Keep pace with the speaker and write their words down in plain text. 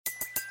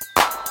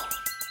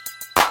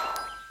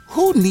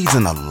Who needs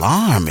an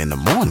alarm in the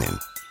morning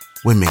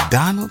when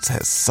McDonald's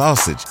has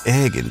sausage,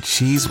 egg, and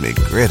cheese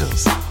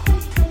McGriddles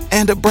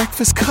and a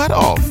breakfast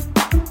cutoff?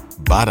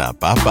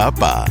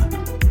 Ba-da-ba-ba-ba.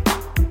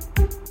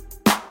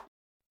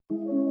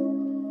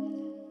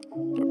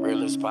 The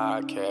realest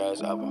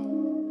podcast ever.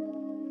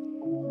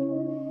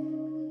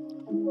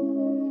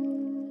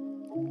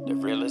 The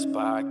realest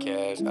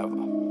podcast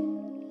ever.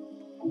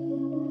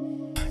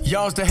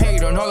 Y'all's the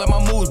hate on all of my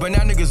moves, but now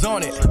niggas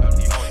on it.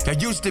 Y'all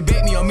used to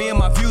bait me on me and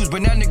my views,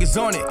 but now niggas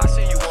on it.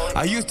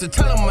 I used to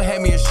tell them I'ma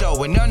have me a show,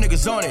 but now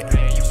niggas on it.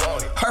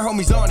 Her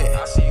homies on it.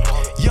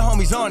 Your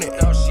homies on it.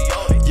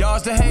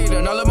 Y'all's the hate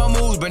on all of my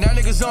moves, but now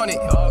niggas on it.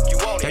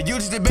 Y'all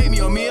used to debate me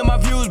on me and my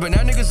views, but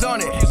now niggas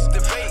on it.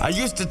 I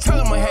used to tell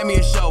them I had me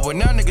a show, but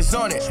now niggas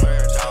on it.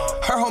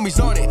 Her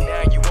homies on it.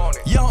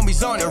 Your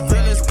homies on it. The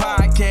realest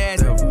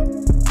podcast ever.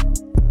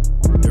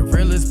 The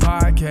realest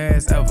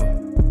podcast ever.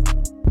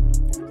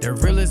 The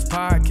realest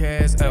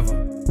podcast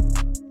ever.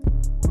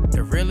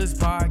 The realest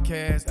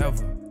podcast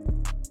ever.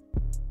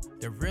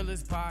 The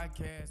realest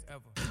podcast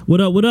ever. What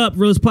up,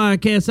 realest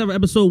podcast ever,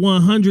 episode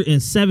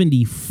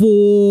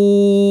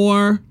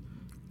 174.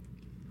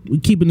 We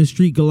keeping the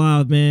streak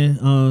alive, man.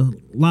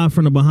 Live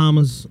from the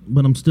Bahamas,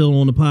 but I'm still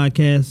on the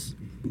podcast.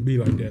 Be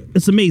like that.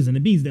 It's amazing.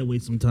 It bees that way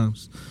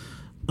sometimes.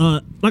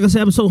 Like I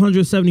said, episode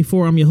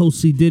 174. I'm your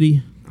host, C.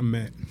 Diddy. I'm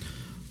Matt.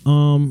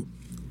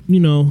 You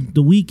know,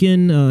 the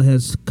weekend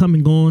has come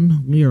and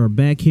gone. We are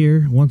back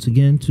here once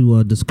again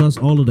to discuss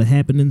all of the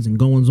happenings and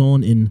goings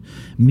on in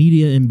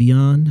media and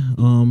beyond.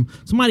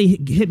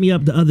 Somebody hit me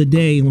up the other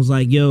day and was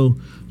like, yo,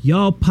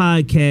 y'all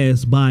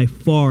podcast by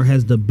far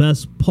has the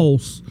best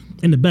pulse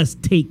and the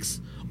best takes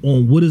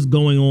on what is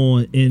going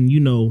on in, you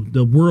know,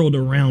 the world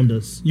around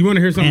us. You want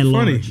to hear something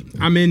funny? Large.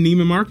 I'm in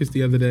Neiman Marcus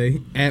the other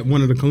day at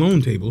one of the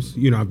cologne tables.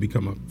 You know, I've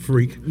become a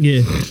freak.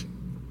 Yeah.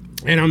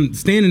 And I'm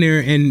standing there,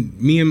 and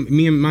me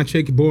and my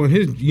chick boy and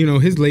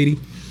his lady,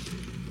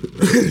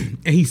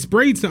 and he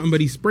sprayed something, but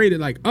he sprayed it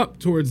like up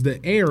towards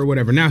the air or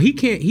whatever. Now he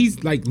can't.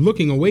 He's like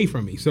looking away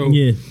from me. So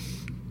yeah.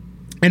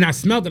 And I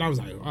smelled it. I was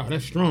like, oh,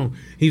 that's strong.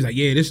 He's like,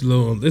 yeah, this is a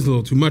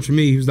little too much for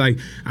me. He was like,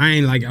 I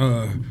ain't like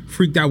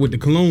freaked out with the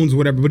colognes or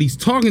whatever. But he's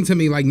talking to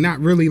me like not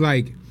really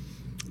like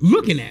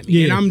looking at me.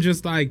 Yeah. And I'm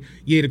just like,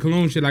 yeah, the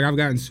cologne shit, like I've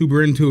gotten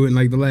super into it in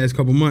like the last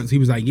couple months. He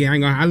was like, yeah,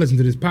 I listen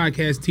to this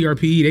podcast,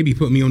 TRPE, they be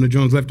putting me on the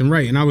Jones left and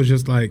right. And I was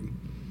just like,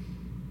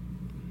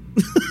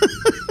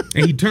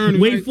 and he turned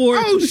and wait like, for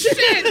it. Oh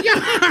shit,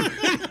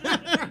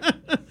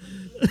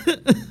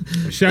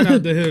 Shout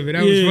out to him,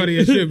 that was funny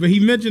as shit. But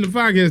he mentioned the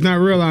podcast, not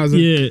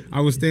realizing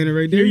I was standing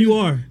right there. Here you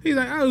are. He's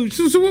like, oh,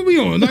 so what we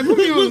on? Like, put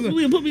me on.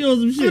 Put me on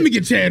some shit. Let me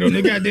get Chad on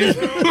the goddamn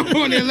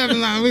on the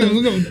 11 line.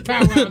 We're gonna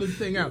power out this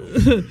thing out.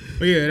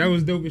 But yeah, that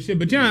was dope as shit.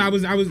 But John, I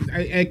was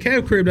at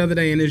Kev crib the other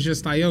day, and it's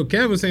just like, yo,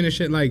 Kev was saying this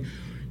shit like,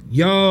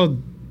 y'all.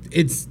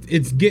 It's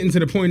getting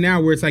to the point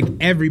now where it's like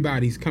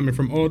everybody's coming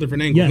from all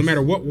different angles. Yes. No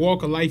matter what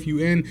walk of life you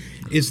in,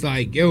 it's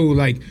like, yo,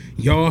 like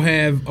y'all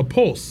have a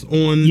pulse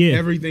on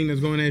everything that's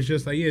going on. It's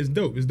just like, yeah, it's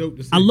dope. It's dope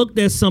to see. I looked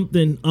at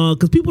something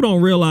because people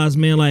don't realize,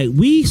 man, like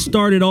we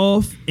started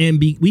off and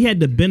we had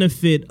the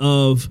benefit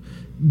of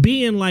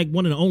being like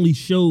one of the only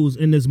shows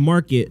in this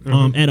market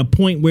at a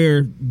point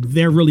where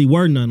there really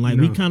were none. Like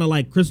we kind of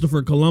like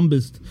Christopher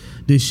Columbus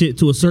this shit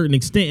to a certain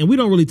extent, and we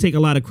don't really take a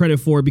lot of credit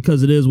for it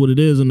because it is what it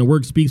is and the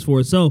work speaks for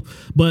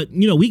itself. But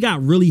you know, we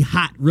got really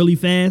hot really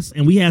fast,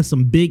 and we had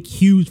some big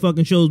huge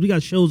fucking shows. We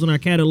got shows in our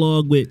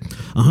catalog with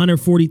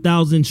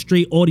 140,000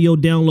 straight audio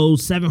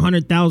downloads,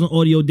 700,000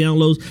 audio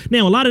downloads.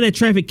 Now a lot of that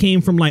traffic came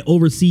from like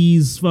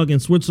overseas, fucking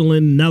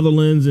Switzerland,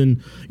 Netherlands,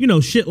 and you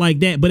know, shit like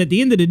that. But at the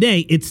end of the day,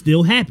 it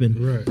still happened.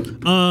 Right.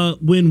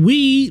 When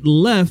we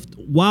left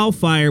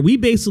Wildfire, we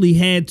basically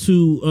had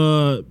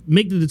to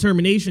make the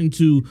determination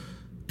to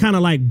kind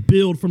of like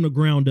build from the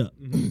ground up.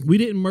 Mm-hmm. We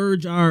didn't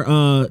merge our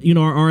our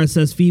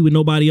RSS feed with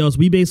nobody else.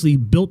 We basically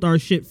built our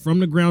shit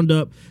from the ground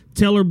up.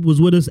 Taylor was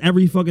with us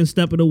every fucking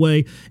step of the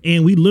way,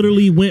 and we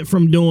literally went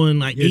from doing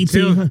like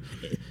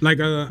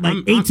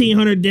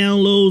 1,800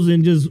 downloads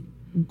and just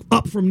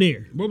up from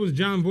there. What was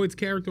John Voight's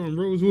character on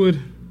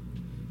Rosewood?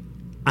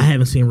 I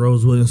haven't seen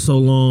Rosewood in so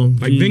long.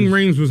 Like Ving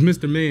Rhames was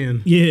Mr.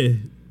 Man. Yeah.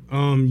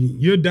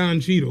 You're Don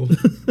Cheadle.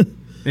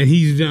 And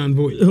he's John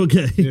Voight.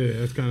 Okay. Yeah,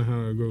 that's kind of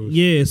how it goes.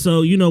 Yeah,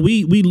 so, you know,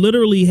 we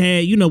literally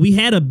had, you know, we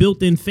had a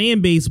built-in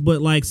fan base,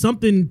 but, like,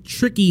 something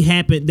tricky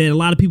happened that a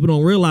lot of people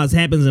don't realize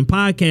happens in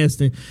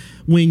podcasting.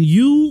 When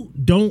you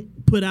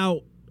don't put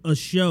out a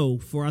show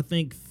for, I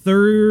think,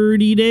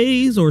 30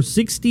 days or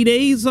 60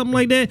 days, something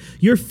like that,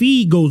 your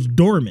feed goes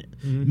dormant.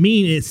 Mm-hmm.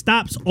 Meaning it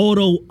stops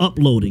auto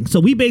uploading. So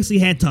we basically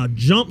had to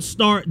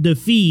jumpstart the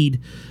feed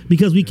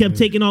because we kept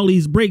taking all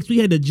these breaks. We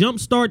had to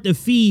jumpstart the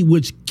feed,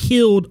 which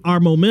killed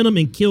our momentum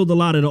and killed a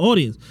lot of the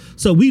audience.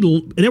 So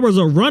there was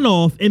a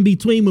runoff in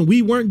between when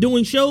we weren't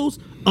doing shows.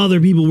 Other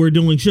people were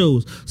doing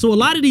shows. So a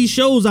lot of these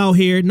shows out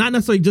here, not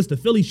necessarily just the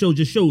Philly show,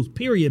 just shows,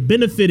 period,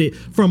 benefited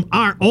from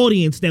our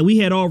audience that we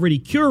had already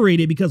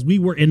curated because we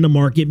were in the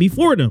market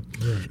before them.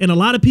 Right. And a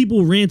lot of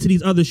people ran to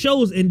these other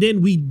shows, and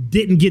then we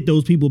didn't get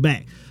those people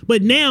back.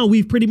 But now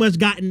we've pretty much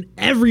gotten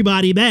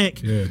everybody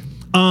back. Yeah.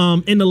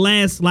 In the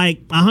last like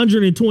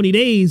 120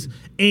 days.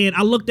 And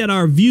I looked at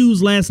our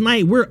views last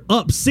night. We're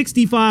up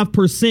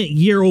 65%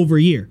 year over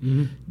year.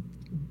 Mm-hmm.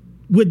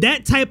 With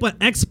that type of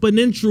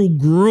exponential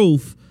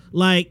growth,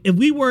 like if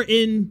we were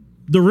in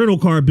the rental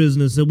car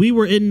business and we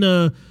were in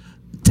the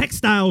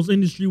textiles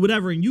industry,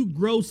 whatever, and you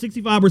grow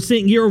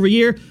 65% year over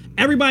year,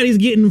 everybody's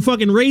getting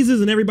fucking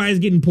raises and everybody's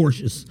getting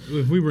Porsches.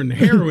 If we were in the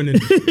heroin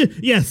industry.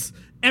 Yes.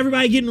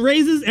 Everybody getting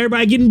raises,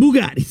 everybody getting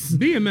Bugattis.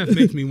 BMF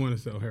makes me want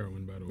to sell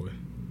heroin, by the way.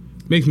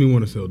 Makes me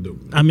want to sell dope.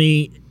 I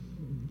mean,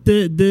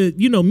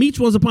 Meech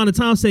once upon a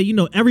time said,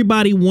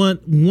 everybody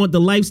want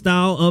the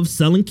lifestyle of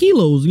selling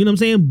kilos, you know what I'm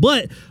saying?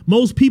 But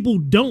most people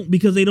don't,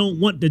 because they don't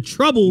want the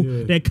trouble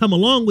that come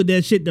along with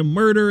that shit, the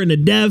murder and the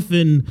death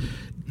and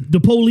the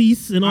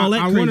police and all that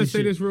crazy shit. I want to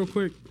say this real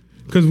quick,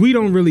 because we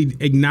don't really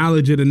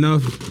acknowledge it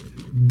enough.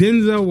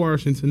 Denzel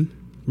Washington,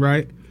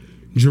 right?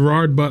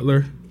 Gerard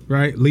Butler,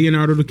 right?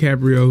 Leonardo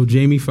DiCaprio,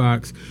 Jamie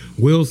Foxx,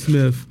 Will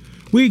Smith.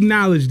 We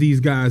acknowledge these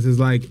guys as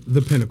like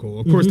the pinnacle.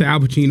 Of course, the Al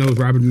Pacinos,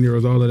 Robert De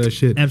Niro's, all of that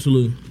shit.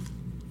 Absolutely.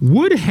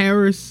 Wood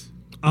Harris,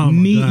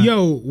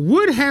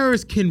 Wood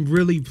Harris can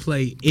really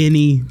play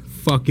any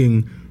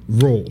fucking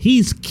role.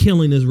 He's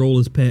killing his role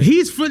as Pat.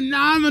 He's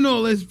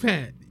phenomenal as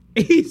Pat.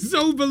 He's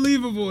so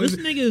believable. This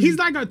nigga he's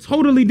like a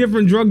totally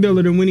different drug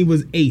dealer than when he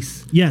was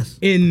Ace. Yes.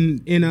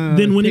 Then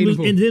when he was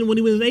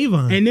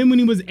Avon. And then when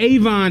he was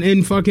Avon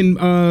in fucking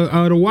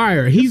The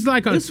Wire. He's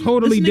like a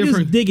totally this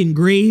different. Digging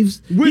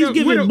graves. He's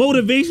giving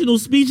motivational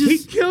speeches. He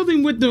killed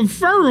him with the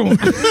fur on.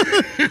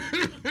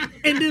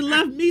 And then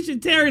left Meech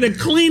and Terry to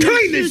clean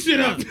this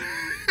shit up.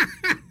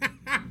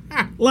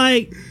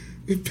 Like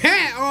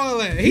Pat, all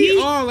that. He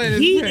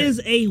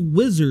is a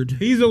wizard.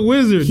 He's a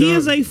wizard. He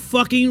is a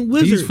fucking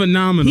wizard. He's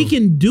phenomenal. He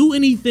can do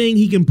anything.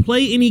 He can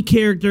play any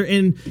character,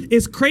 and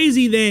it's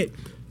crazy that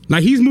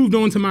like he's moved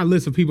on to my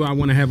list of people I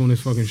want to have on this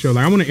fucking show.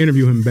 Like I want to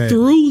interview him bad.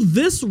 Through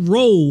this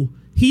role,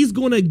 he's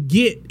gonna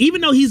get.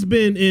 Even though he's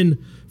been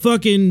in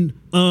fucking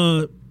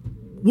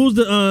what was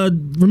the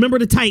Remember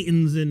the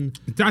Titans, and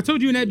I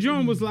told you in that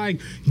joint was like,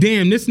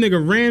 damn, this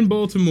nigga ran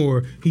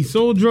Baltimore. He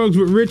sold drugs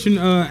with Rich and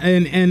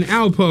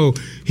Alpo.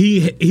 He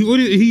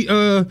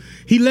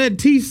led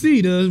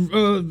TC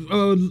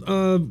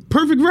to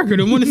perfect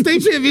record and won the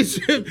state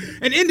championship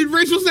and ended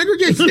racial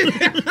segregation.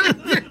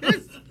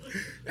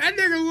 That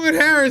nigga Wood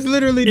Harris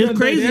literally it's done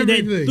crazy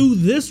everything. that through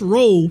this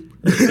role,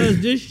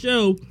 because this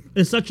show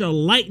is such a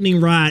lightning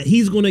rod,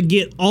 he's gonna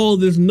get all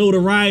this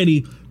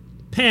notoriety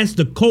past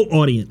the cult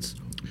audience.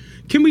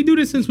 Can we do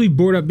this since we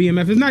brought up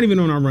BMF? It's not even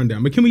on our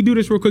rundown, but can we do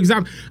this real quick?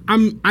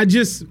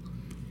 Because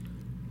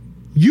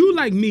you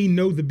like me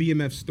know the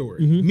BMF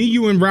story. Mm-hmm. Me,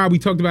 you, and Rob, we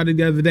talked about it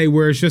the other day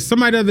where it's just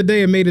somebody the other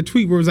day made a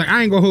tweet where it was like,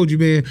 I ain't gonna hold you,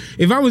 man.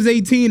 If I was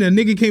 18 and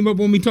a nigga came up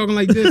on me talking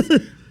like this,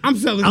 I'm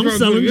selling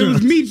drugs. It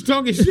was me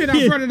talking shit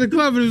out front of the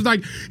club, and it was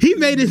like, he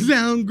made it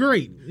sound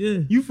great. Yeah.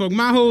 You fuck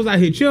my hoes, I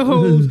hit your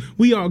hoes.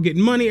 We all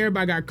getting money,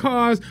 everybody got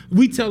cars.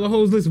 We tell the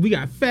hoes, listen, we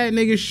got fat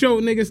niggas,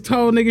 short niggas,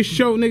 tall niggas,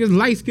 short niggas,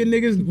 light-skinned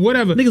niggas,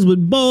 whatever. Niggas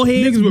with bald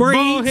heads,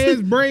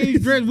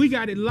 braids, dreads. We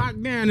got it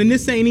locked down, and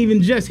this ain't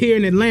even just here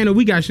in Atlanta.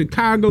 We got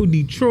Chicago,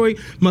 Detroit,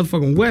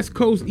 motherfucking West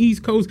Coast,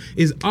 East Coast.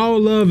 It's all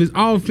love, it's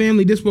all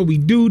family. This what we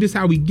do, this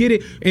how we get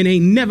it, and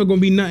ain't never gonna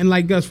be nothing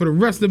like us for the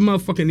rest of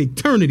motherfucking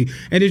eternity.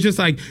 And it's just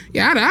like,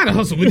 yeah, I'd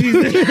hustle with these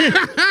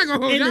niggas.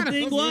 And the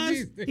thing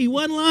was, he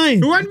wasn't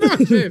lying. He wasn't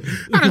bullshit.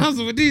 I'd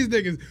hustle with these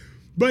niggas.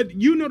 But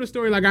you know the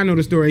story like I know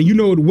the story, and you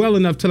know it well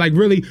enough to like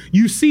really,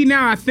 you see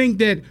now, I think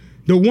that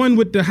the one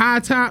with the high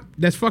top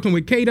that's fucking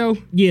with Kato.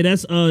 Yeah,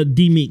 that's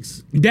D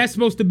Meeks. That's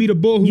supposed to be the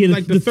bull who's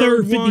like the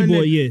third 50 one.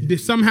 Boy, yeah.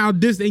 Somehow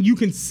this, and you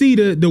can see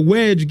the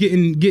wedge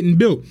getting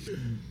built.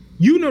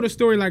 You know the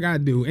story like I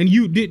do. And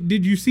you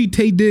did you see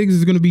Tay Diggs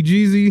is gonna be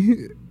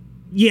Jeezy?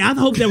 Yeah, I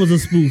hope that was a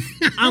spoof.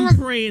 I'm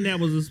praying that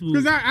was a spoof.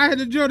 Because I had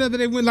a joke the other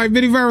day went like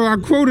Vinny Viral. I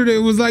quoted it.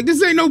 It was like,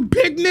 this ain't no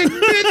picnic,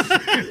 bitch.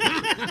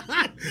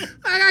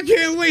 Like, I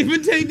can't wait for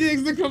Tay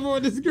Diggs to come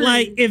on the screen.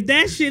 Like, if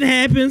that shit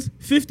happens,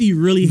 50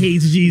 really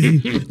hates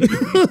Jeezy.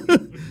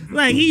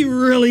 Like, he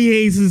really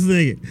hates this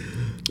nigga.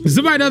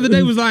 Somebody the other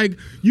day was like,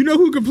 you know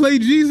who could play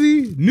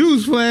Jeezy?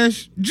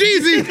 Newsflash,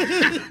 Jeezy.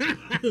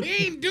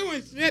 He ain't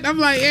doing shit. I'm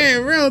like, yeah,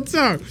 real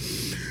talk.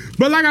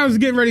 But like I was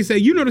getting ready to say,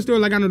 you know the story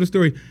like I know the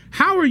story.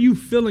 How are you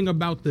feeling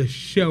about the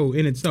show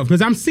in itself?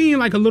 Because I'm seeing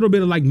like a little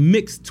bit of like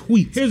mixed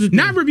tweets.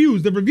 Not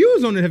reviews. The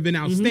reviews on it have been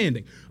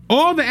outstanding. Mm-hmm.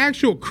 All the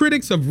actual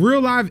critics of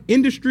real live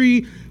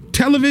industry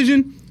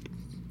television,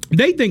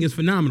 they think it's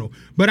phenomenal.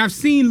 But I've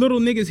seen little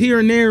niggas here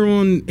and there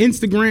on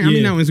Instagram. Yeah. I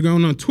mean, not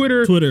Instagram, on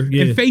Twitter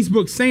yeah. and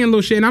Facebook saying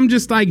little shit. And I'm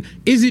just like,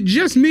 is it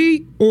just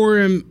me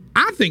or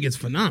I think it's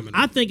phenomenal.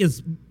 I think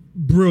it's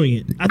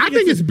brilliant. I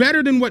think it's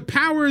better than what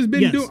Power has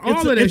been doing.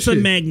 All of that shit. It's a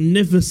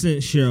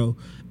magnificent show.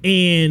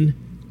 And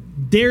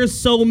there's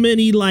so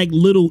many like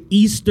little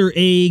Easter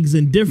eggs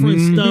and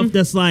different stuff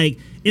that's like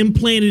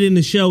implanted in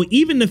the show.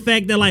 Even the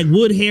fact that like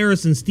Wood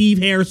Harris and Steve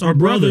Harris are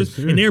brothers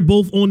and they're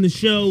both on the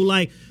show.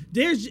 Like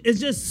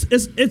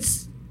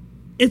it's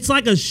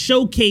like a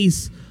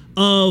showcase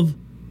of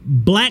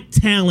black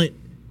talent,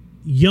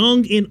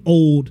 young and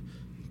old,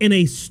 in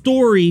a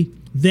story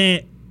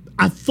that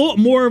I thought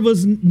more of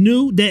us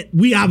knew that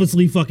we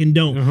obviously fucking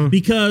don't,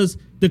 because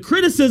the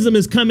criticism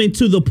is coming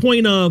to the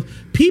point of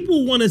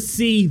people want to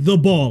see the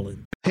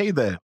balling. Hey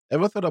there,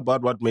 ever thought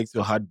about what makes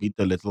your heart beat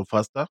a little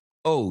faster?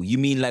 Oh, you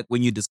mean like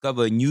when you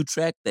discover a new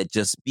track that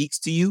just speaks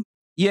to you?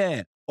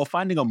 Yeah, or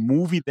finding a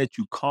movie that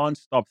you can't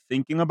stop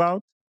thinking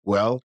about?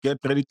 Well, get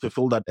ready to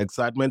feel that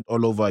excitement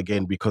all over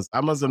again, because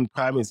Amazon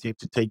Prime is here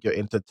to take your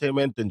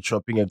entertainment and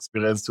shopping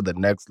experience to the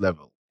next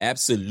level.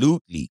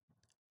 Absolutely.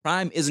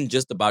 Prime isn't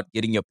just about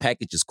getting your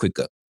packages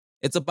quicker.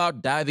 It's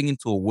about diving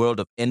into a world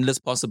of endless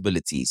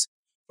possibilities,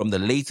 from the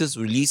latest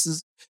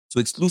releases to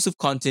exclusive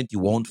content you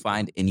won't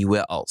find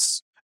anywhere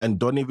else. And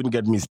don't even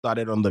get me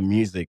started on the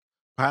music.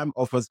 Prime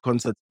offers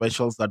concert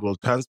specials that will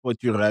transport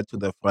you right to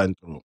the front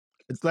row.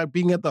 It's like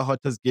being at the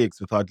hottest gigs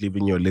without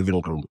leaving your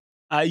living room.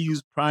 I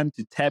use Prime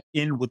to tap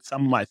in with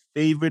some of my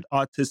favorite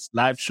artists'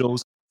 live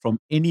shows from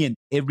any and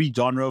every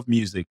genre of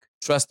music.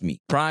 Trust me,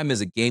 Prime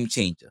is a game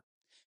changer.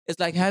 It's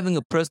like having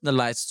a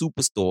personalized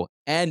superstore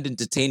and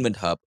entertainment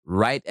hub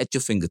right at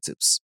your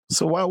fingertips.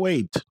 So why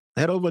wait?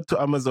 Head over to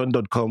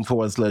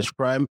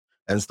amazon.com/Prime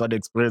and start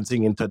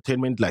experiencing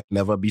entertainment like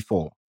never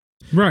before.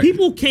 Right.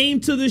 People came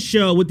to the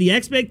show with the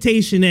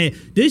expectation that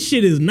this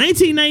shit is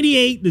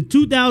 1998 to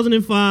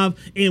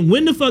 2005, and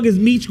when the fuck is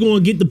Meech going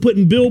to get to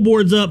putting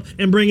billboards up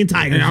and bringing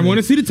tigers? And I want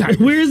to see the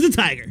tiger. Where is the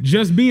tiger?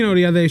 Just Bino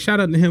the other day, shout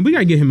out to him. We got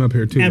to get him up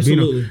here too.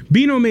 Absolutely.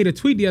 Bino made a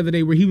tweet the other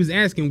day where he was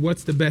asking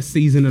what's the best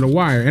season of The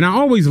Wire. And I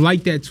always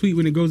like that tweet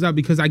when it goes out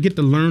because I get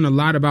to learn a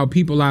lot about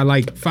people I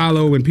like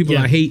follow and people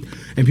I hate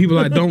and people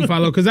I don't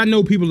follow, because I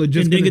know people are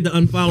just and they get to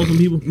unfollow some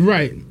people.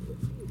 Right.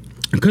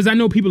 Because I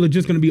know people are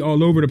just going to be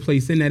all over the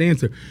place in that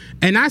answer.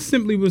 And I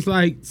simply was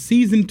like,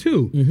 season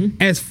 2,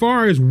 as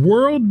far as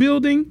world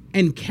building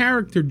and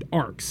character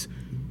arcs,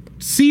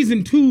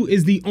 season 2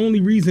 is the only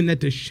reason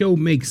that the show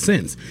makes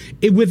sense.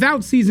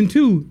 Without season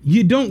 2,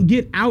 you don't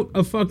get out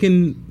of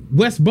fucking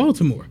West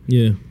Baltimore.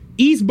 Yeah.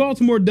 East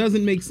Baltimore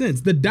doesn't make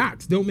sense. The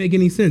docks don't make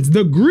any sense.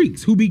 The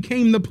Greeks who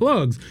became the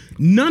plugs,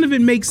 none of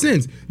it makes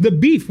sense. The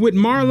beef with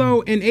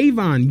Marlo and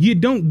Avon, you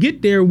don't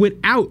get there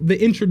without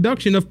the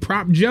introduction of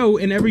Prop Joe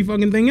and every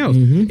fucking thing else.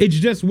 It's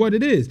just what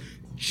it is.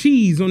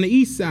 Cheese on the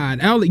east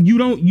side. You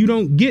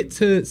don't get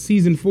to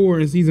season 4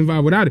 and season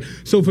 5 without it.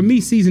 So for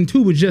me, season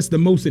 2 was just the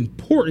most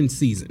important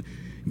season.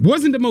 It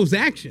wasn't the most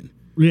action.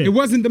 Yeah. It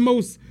wasn't the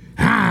most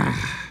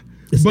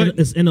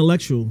It's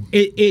intellectual.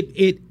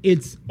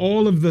 It's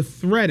all of the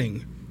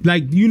threading.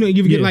 Like, you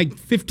get like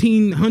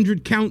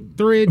 1,500 count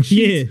thread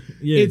sheets.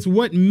 Yeah. It's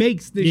what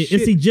makes this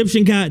shit. It's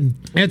Egyptian cotton.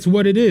 That's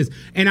what it is.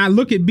 And I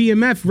look at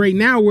BMF right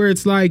now where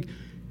it's like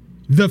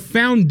the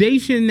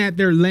foundation that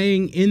they're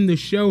laying in the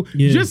show,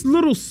 just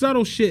little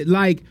subtle shit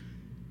like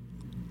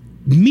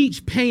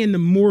Meech paying the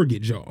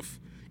mortgage off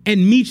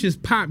and Meech's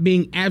pop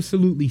being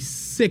absolutely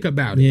sick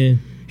about it. Yeah.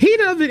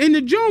 And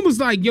the Joan was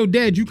like, yo,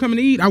 Dad, you coming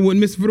to eat? I wouldn't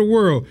miss it for the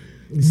world.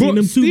 Seen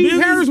them Steve two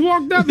Harris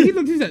walked up and he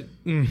looked, he said,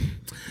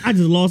 I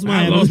just lost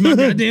my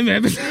goddamn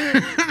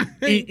appetite.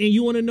 and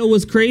you want to know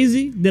what's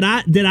crazy? That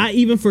I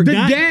even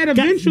forgot. The dad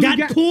eventually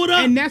got caught up.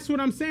 And that's what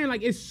I'm saying.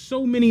 Like, it's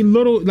so many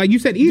little, like you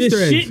said, Easter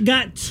eggs. The shit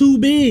got too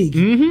big.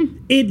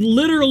 It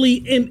literally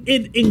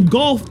it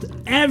engulfed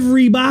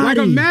everybody. Like,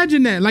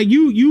 imagine that. Like,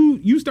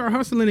 you start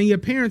hustling and your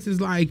parents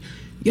is like,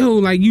 yo,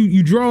 like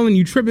you drawing,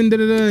 you tripping,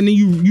 and then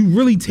you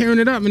really tearing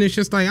it up, and it's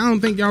just like, I don't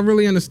think y'all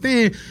really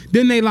understand.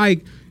 Then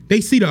they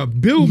see the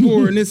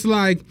billboard and it's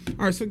like,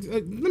 all right, so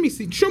let me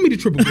see, show me the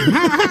triple beam.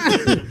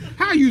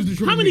 How I use the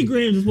triple How many beam?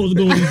 grams is supposed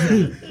to go in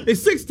this?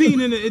 It's 16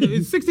 and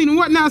it's 16 and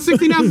what now?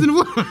 16 ounces and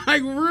what?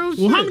 Like, real shit.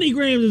 Well, how many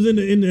grams is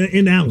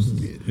in the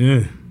ounces?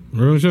 Yeah,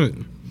 real shit.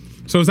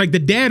 So it's like the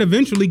dad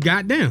eventually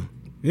got down.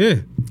 Yeah.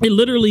 It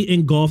literally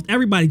engulfed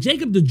everybody.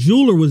 Jacob the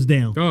jeweler was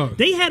down. Dog.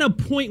 They had a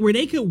point where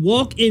they could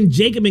walk in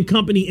Jacob and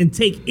Company and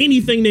take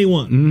anything they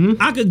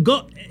want. I could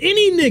go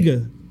any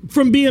nigga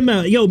from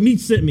BML. Yo,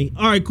 Meech sent me.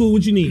 All right, cool.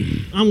 What you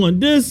need? I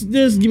want this.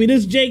 Give me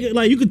this, Jacob.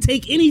 Like, you could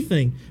take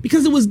anything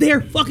because it was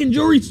their fucking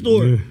jewelry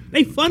store. Yeah.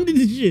 They funded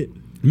the shit.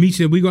 Meech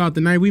said, we go out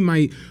tonight, we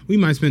might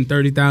spend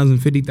 30,000,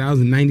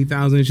 50,000,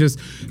 90,000.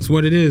 It's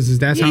what it is.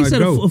 That's how he it said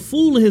goes. a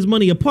fool and his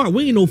money apart.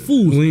 We ain't no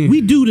fools.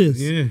 We do this.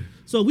 Yeah.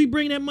 So if we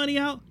bring that money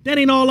out, that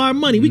ain't all our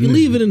money. We can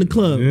leave it in the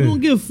club. We don't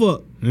give a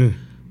fuck.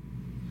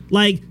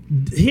 Like,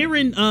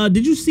 hearing,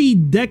 did you see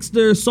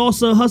Dexter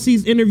Salsa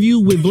Hussey's interview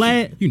with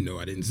Vlad? You know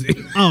I didn't see.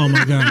 Oh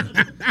my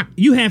God.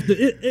 You have to,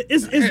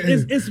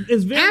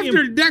 it's very.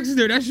 After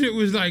Dexter, that shit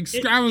was like,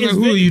 I was like,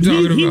 who are you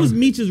talking about? He was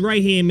Meech's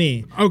right hand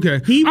man. Okay.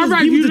 He was, all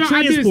right, he was a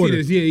I did see transporter.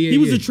 this. Yeah. He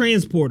was a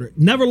transporter.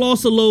 Never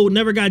lost a load,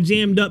 never got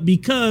jammed up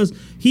because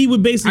he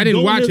would basically I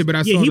didn't watch it, but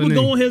I saw he the would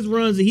name. go on his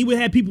runs and he would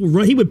have people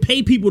run. He would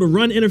pay people to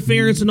run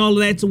interference and all of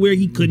that to where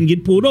he couldn't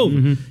get pulled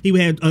over. He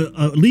would have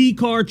a lead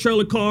car,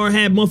 trailer car,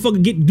 have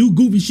motherfucker do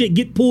goofy shit,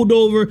 get pulled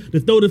over to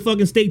throw the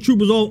fucking state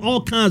troopers off,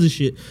 all kinds of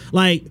shit.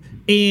 Like,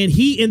 And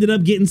he ended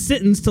up getting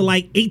sentenced to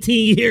like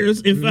 18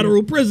 years in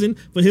federal prison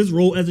for his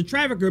role as a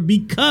trafficker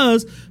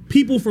because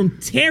people from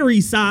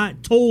Terry's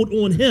side told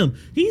on him.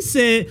 He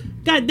said,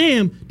 God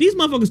damn, these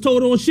motherfuckers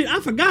told on shit I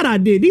forgot I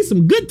did. These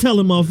some good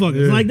telling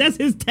motherfuckers. Like, that's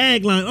his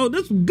tagline. Oh,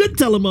 there's some good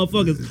telling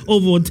motherfuckers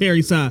over on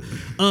Terry's side.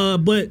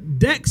 But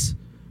Dex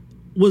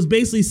was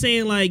basically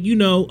saying, like, you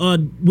know,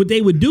 what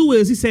they would do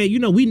is, he said, you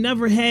know, we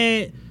never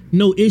had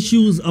no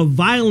issues of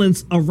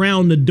violence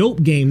around the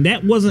dope game.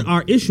 That wasn't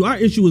our issue. Our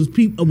issue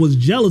was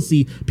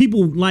jealousy.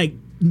 People like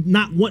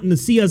not wanting to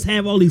see us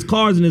have all these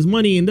cars and this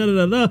money and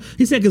da-da-da-da.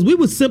 He said, because we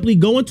would simply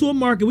go into a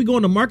market. We go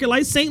in a market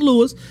like St.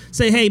 Louis,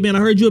 say, hey, man, I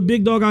heard you a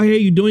big dog out here.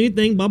 You doing your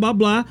thing, blah, blah,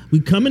 blah.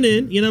 We coming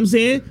in, you know what I'm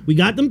saying? We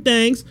got them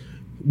things.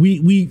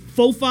 We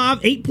 4,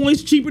 5, 8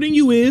 points cheaper than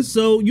you is,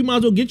 so you might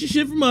as well get your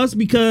shit from us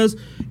because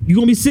you're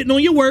going to be sitting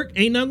on your work.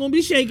 Ain't nothing going to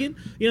be shaking.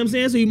 You know what I'm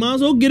saying? So you might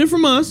as well get it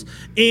from us.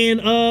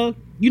 And,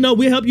 you know,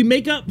 we'll help you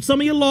make up some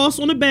of your loss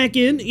on the back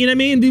end. You know what I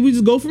mean? And then we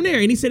just go from there.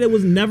 And he said it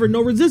was never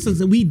no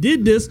resistance. And we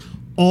did this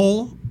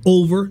all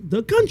over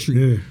the country.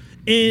 Yeah.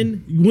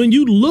 And when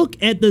you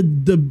look at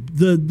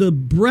the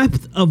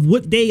breadth of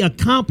what they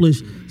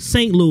accomplished,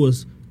 St.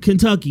 Louis,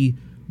 Kentucky,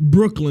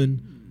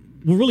 Brooklyn,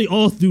 well, really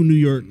all through New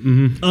York.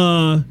 Mm-hmm.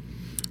 I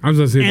was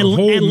going to say the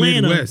whole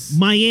Atlanta, Midwest.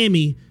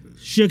 Miami,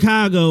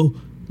 Chicago,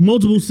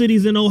 multiple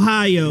cities in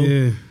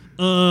Ohio,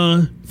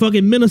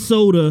 fucking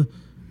Minnesota,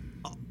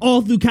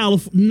 all through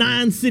California,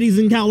 9 cities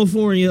in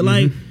California. Mm-hmm.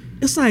 Like,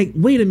 it's like,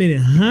 wait a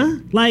minute, huh?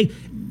 Like,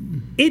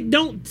 it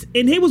don't,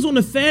 and he was on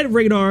the Fed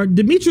radar.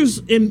 Demetrius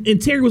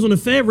and Terry was on the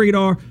Fed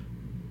radar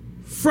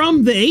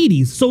from the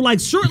 80s. So, like,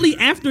 shortly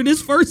after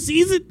this first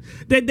season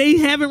that they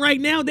having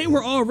right now, they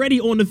were already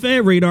on the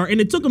Fed radar,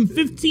 and it took them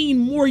 15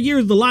 more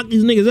years to lock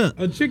these niggas up.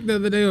 A chick the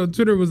other day on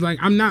Twitter was like,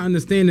 I'm not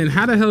understanding,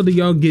 how the hell do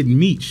y'all get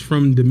Meech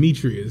from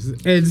Demetrius?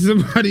 And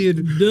somebody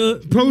had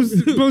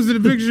posted a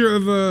picture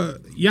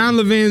of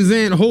Jan Van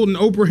Zandt holding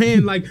Oprah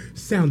hand like,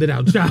 sound it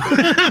out, child.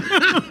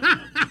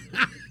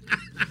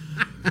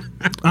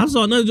 I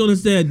saw another joint that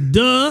said,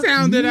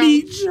 sound it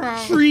Meech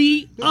out,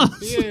 tree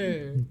us. Yeah.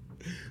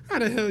 How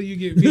the hell you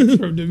get Meech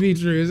from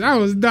Demetrius? I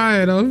was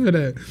dying over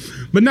that.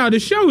 But no, the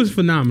show is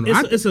phenomenal.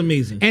 It's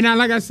amazing. And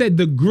like I said,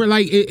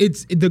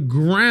 it's the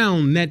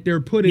ground that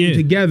they're putting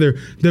together.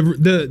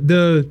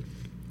 The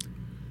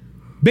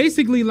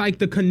basically like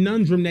the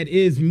conundrum that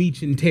is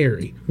Meech and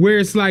Terry, where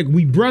it's like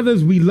we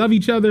brothers, we love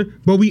each other,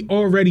 but we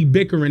already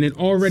bickering and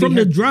already from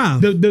the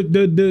drive.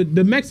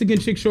 The Mexican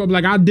chick show up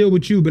like, I'll deal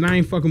with you, but I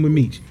ain't fucking with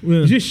Meech.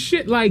 Yeah. Just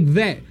shit like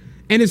that.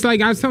 And it's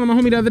like I was telling my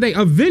homie the other day,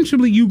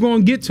 eventually you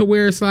gonna get to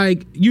where it's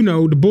like, you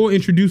know, the boy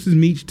introduces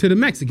Meech to the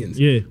Mexicans.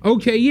 Yeah.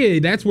 Okay, yeah,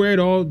 that's where it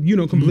all, you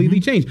know, completely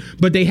changed.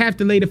 But they have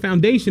to lay the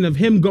foundation of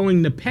him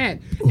going to Pat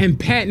and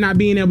Pat not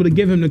being able to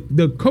give him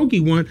the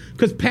cokey one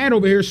because Pat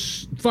over here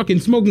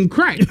fucking smoking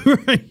crack.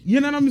 Right. You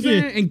know what I'm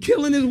saying? Yeah. And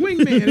killing his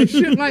wingman and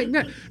shit like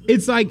that.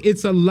 It's like,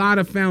 it's a lot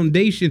of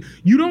foundation.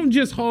 You don't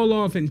just haul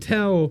off and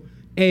tell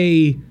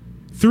a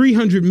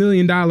 $300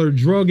 million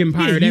drug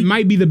empire that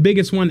might be the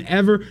biggest one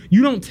ever.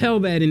 You don't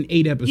tell that in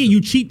 8 episodes. Yeah, you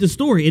cheat the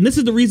story. And this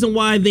is the reason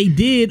why they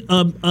did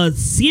a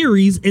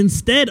series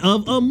instead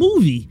of a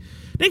movie.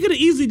 They could have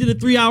easily did a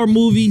 3-hour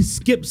movie,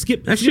 skip.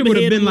 That shit would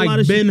have been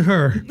like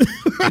Ben-Hur.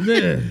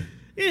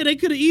 Yeah, they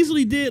could have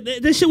easily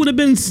did. That shit would have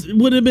been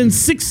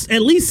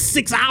at least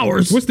 6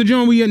 hours. What's the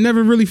joint we had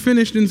never really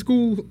finished in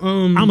school?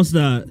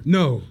 Amistad.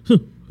 No.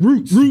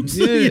 Roots.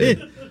 Yeah.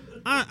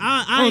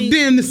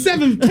 Damn, the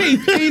 7th tape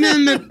ain't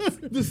in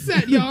the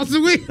set, y'all.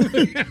 So we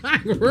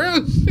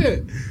real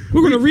shit.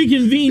 We're gonna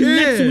reconvene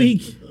next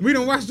week. We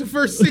don't watch the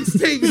first 6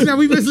 tapes. Now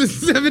we missing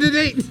 7 and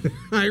 8.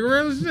 Like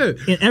real shit.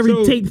 And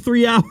every tape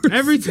 3 hours.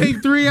 Every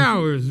tape 3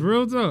 hours.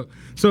 Real talk.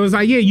 So it's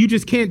like, yeah, you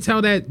just can't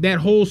tell that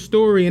whole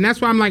story, and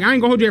that's why I'm like, I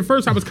ain't gonna hold you. At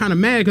first, I was kind of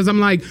mad because I'm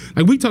like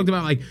we talked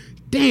about like,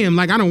 damn,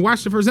 like I don't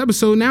watch the first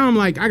episode. Now I'm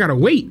like, I gotta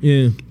wait.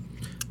 Yeah.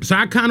 So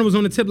I kind of was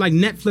on the tip, like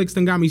Netflix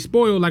done got me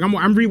spoiled. Like I'm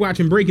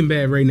rewatching Breaking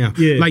Bad right now.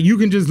 Yeah. Like you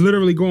can just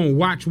literally go and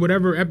watch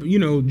whatever,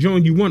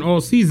 joint you want all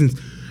seasons.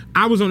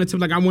 I was on the tip,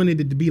 like I wanted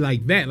it to be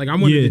like that. Like I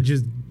wanted to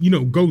just,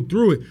 go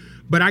through it.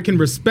 But I can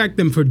respect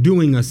them for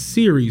doing a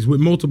series with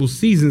multiple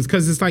seasons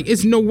because it's like,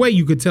 it's no way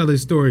you could tell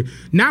this story.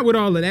 Not with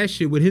all of that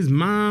shit, with his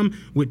mom,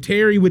 with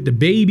Terry, with the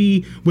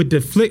baby, with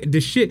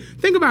the shit.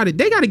 Think about it.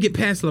 They got to get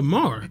past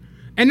Lamar.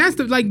 And that's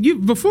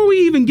before we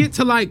even get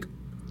to like,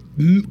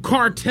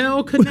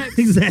 cartel connects.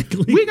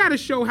 Exactly. We got to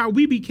show how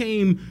we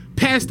became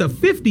past the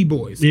 50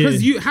 boys.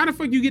 Because how the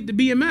fuck you get the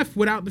BMF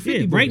without the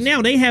 50 boys? Right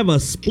now they have a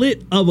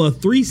split of a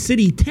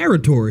 3-city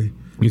territory.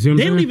 You see what I'm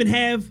saying? They don't even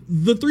have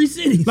the 3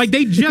 cities. Like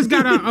they just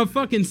got a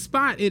fucking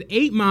spot at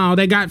 8 Mile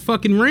that got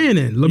fucking ran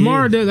in.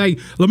 Lamar,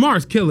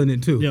 Lamar's killing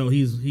it too. Yo,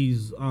 he's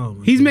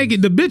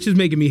making, the bitch is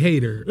making me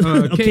hate her.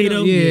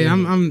 Kato? Yeah,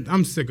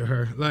 I'm sick of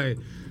her. Like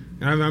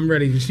I'm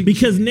ready.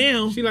 Because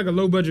now she like a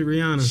low budget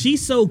Rihanna.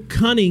 She's so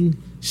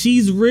cunning.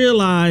 She's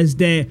realized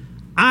that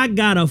I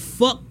gotta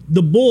fuck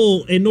the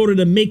bull in order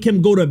to make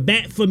him go to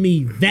bat for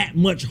me that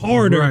much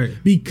harder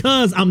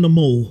because I'm the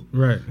mole.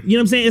 Right. You know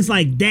what I'm saying? It's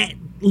like that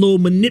little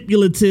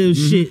manipulative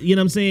shit. You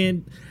know what I'm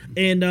saying?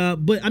 And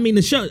but I mean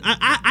the show,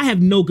 I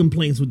have no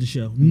complaints with the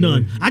show,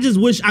 none. I just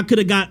wish I could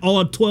have got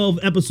all 12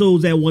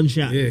 episodes at one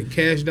shot. Yeah,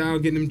 Cash Doll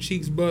getting them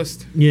cheeks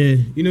bust. Yeah,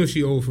 you know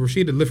she old for. She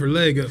had to lift her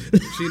leg up.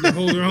 She had to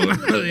hold her own.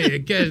 Yeah,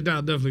 Cash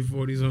Doll definitely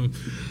 40 something.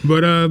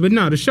 But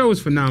no, the show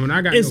is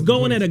phenomenal. It's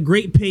going at a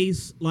great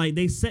pace. Like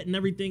they setting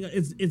everything.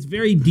 It's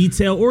very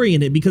detail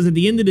oriented because at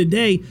the end of the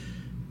day,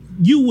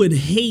 you would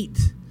hate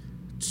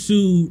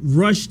to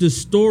rush the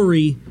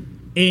story.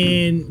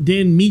 And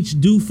then Meech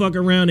do fuck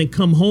around and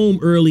come home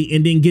early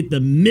and then get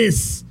to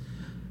miss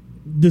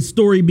the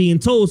story being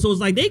told. So it's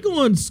like 50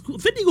 gonna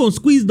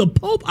squeeze the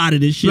Pope out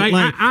of this shit. Like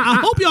I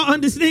hope y'all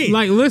understand.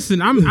 Like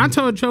listen, I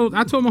told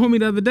my homie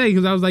the other day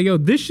because I was like, yo,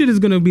 this shit is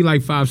gonna be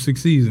like 5-6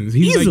 seasons.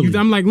 He's easily. like,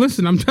 I'm like,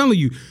 listen, I'm telling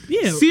you,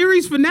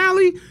 series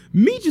finale,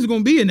 Meech is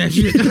gonna be in that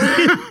shit.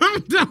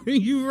 I'm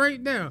telling you right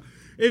now.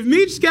 If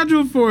Meech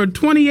scheduled for a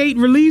 28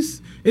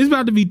 release, it's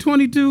about to be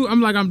 22.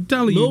 I'm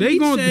telling you, they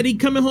said he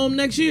coming home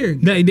next year.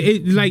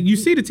 Like you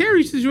see the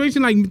Terry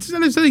situation. Like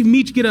say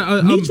Meech get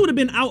a Meech would have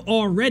been out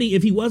already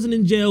if he wasn't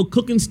in jail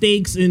cooking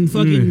steaks and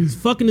fucking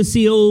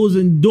the COs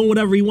and doing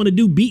whatever he want to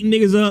do, beating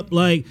niggas up,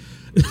 like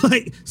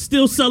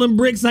still selling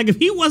bricks. Like if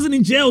he wasn't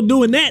in jail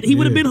doing that, he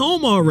would have been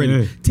home already.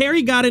 Yeah.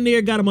 Terry got in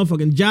there, got a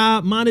motherfucking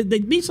job.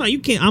 Meech like, you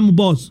can't. I'm a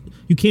boss.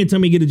 You can't tell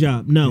me to get a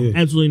job. No,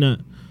 absolutely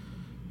not.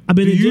 I've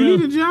been in jail. You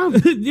need a job?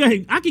 Yeah,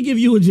 I can give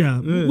you a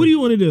job. Yeah. What do you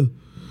want to do?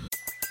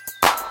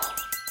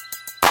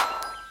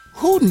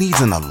 Who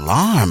needs an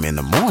alarm in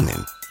the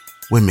morning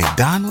when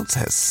McDonald's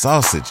has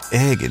sausage,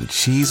 egg, and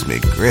cheese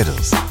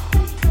McGriddles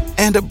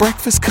and a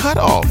breakfast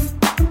cutoff?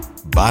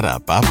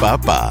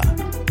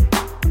 Ba-da-ba-ba-ba.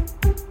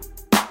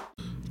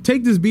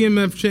 Take this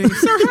BMF chain.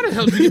 Sir, how the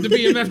hell did you get the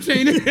BMF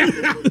chain?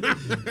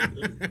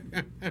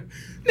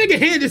 Nigga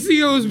handed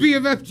CO's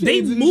BMF chains.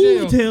 They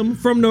moved him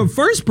from the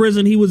first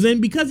prison he was in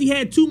because he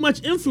had too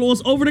much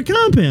influence over the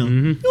compound.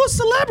 Mm-hmm. You're a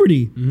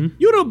celebrity. Mm-hmm.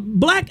 You're the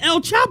Black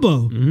El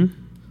Chapo. Mm-hmm.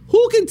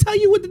 Who can tell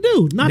you what to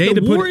do? Not the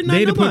warden.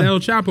 They to put El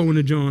Chapo in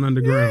the joint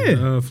underground.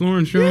 Yeah.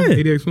 Florence Shaw,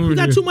 ADX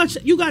Florence.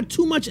 You got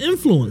too much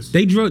influence.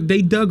 They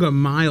dug a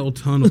mile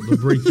tunnel to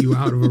break you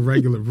out of a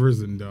regular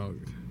prison, dog.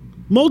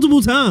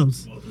 Multiple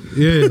times.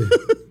 Yeah.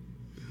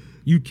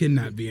 You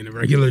cannot be in a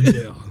regular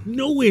jail.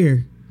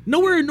 Nowhere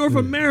in North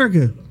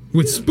America.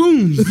 With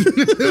spoons.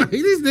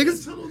 These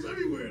niggas. Tunnels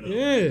everywhere, though.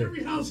 Yeah.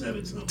 Every house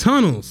having tunnels.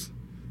 Tunnels.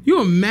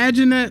 You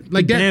imagine that?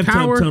 Like that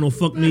power. Bathtub tunnel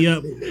fucked me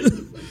up.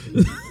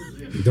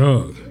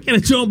 Dog. Got a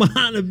joint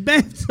behind the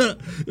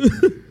bathtub.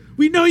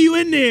 We know you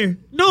in there.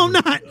 No, I'm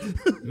not.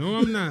 No,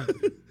 I'm not.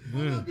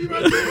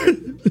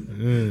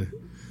 Yeah.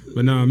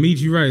 But no,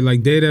 Meech, you right.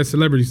 Like, dead ass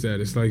celebrity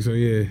status. Like, so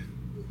yeah.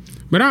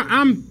 But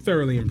I'm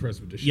thoroughly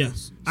impressed with this shit.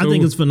 Yes. So I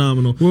think it's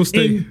phenomenal. We'll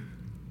stay. And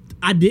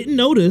I didn't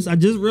notice. I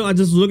just realized, I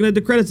just was looking at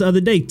the credits the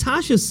other day.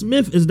 Tasha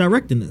Smith is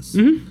directing this.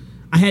 Mm-hmm.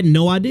 I had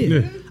no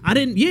idea.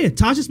 Yeah.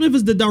 Tasha Smith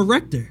is the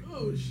director.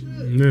 Oh, shit.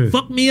 Yeah.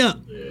 Fuck me up.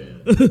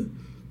 Yeah.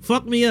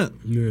 Fuck me up.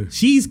 Yeah.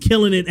 She's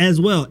killing it as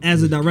well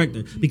as a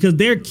director because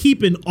they're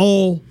keeping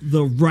all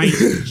the right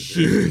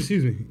shit.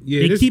 Excuse me.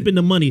 Yeah, they're keeping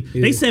the money.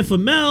 Yeah. They said for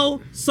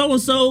Mel,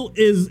 so-and-so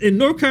is in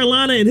North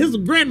Carolina and his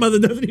grandmother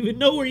doesn't even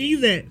know where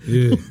he's at.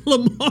 Yeah.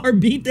 Lamar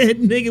beat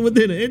that nigga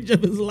within an inch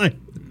of his life.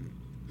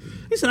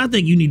 He said, I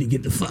think you need to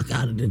get the fuck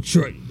out of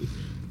Detroit.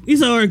 He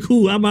said, all right,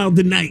 cool, I'm out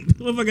tonight.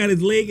 Motherfucker got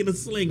his leg in a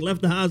sling,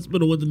 left the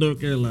hospital, went to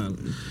North Carolina.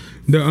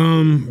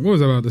 What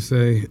was I about to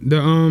say?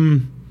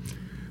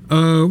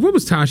 What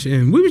was Tasha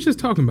in? We was just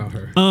talking about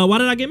her. Why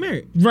Did I Get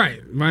Married?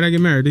 Right. Why Did I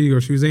Get Married? There you go.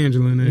 She was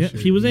Angela in that shit.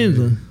 She was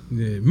Angela.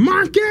 Yeah.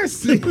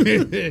 Marcus!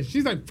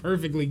 She's like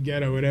perfectly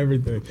ghetto and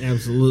everything.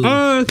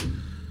 Absolutely.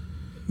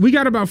 We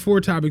got about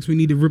 4 topics we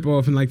need to rip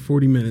off in like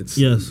 40 minutes.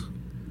 Yes.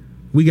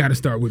 We got to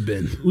start with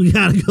Ben. We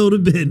got to go to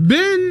Ben.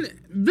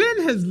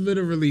 Ben has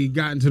literally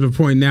gotten to the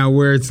point now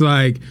where it's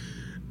like,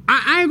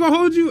 I ain't gonna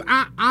hold you.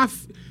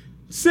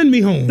 Send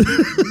me home.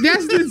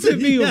 That's the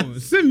send me home.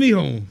 Send me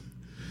home.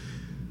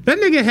 That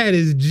nigga had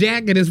his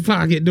jack in his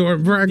pocket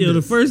during practice. Yo,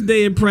 the first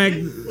day in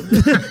practice.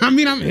 I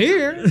mean, I'm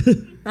here.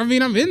 I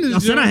mean, I'm in this. I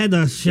said I had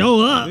to show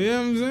up. You know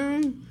what I'm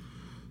saying?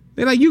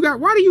 They're like,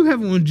 why do you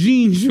have on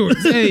jean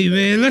shorts? Hey,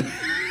 man.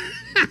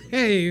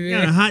 Hey,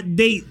 man. Got a hot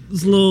date,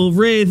 this little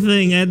red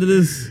thing after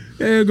this.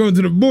 Yeah, going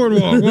to the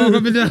boardwalk. Walk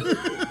up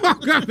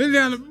and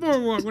down the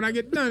boardwalk when I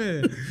get done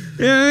here. You know what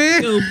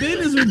I mean? Yo, Ben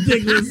is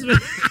ridiculous, man.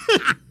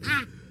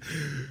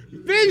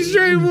 Ben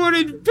straight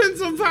wanted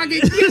pencil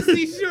pocket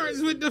Disney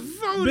shorts with the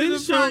phone in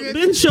the pocket.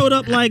 Ben showed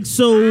up like,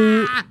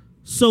 so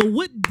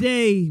what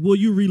day will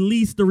you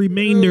release the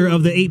remainder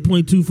of the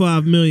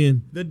 $8.25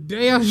 million? The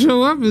day I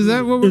show up? Is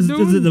that what we're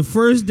doing? Is it the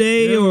first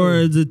day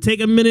or does it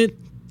take a minute?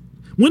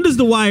 When does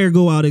The Wire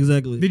go out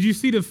exactly? Did you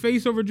see the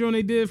face over joint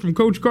they did from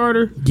Coach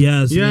Carter?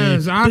 Yes, man.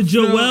 The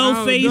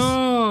Joel face.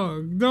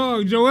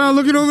 Dog, Joel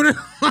looking over there.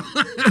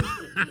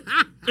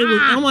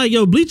 I'm like,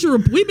 yo, Bleacher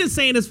Report. We've been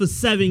saying this for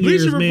 7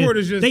 years, Bleacher man. Report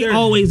is just they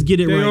always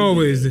get it right.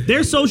 Always.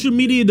 Their social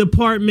media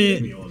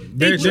department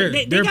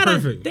They're got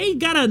perfect. They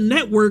got a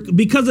network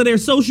because of their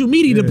social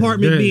media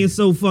department being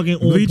so fucking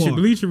on par.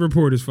 Bleacher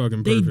Report is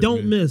fucking perfect. They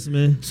don't miss,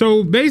 man.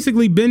 So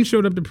basically, Ben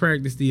showed up to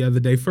practice the other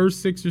day.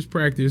 First Sixers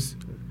practice.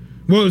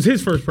 Well, it was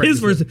his first practice.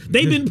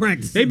 They've been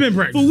practicing.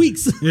 For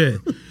weeks. Yeah.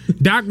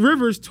 Doc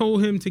Rivers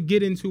told him to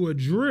get into a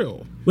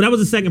drill. Well, that was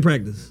the second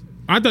practice.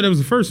 I thought that was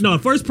the first one. No,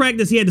 first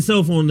practice, he had the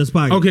cell phone in his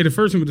pocket. Okay, the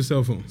first one with the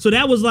cell phone. So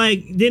that was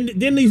like, then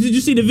did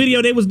you see the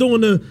video? They was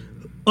doing the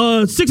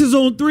Sixers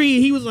on 3,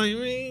 and he was like,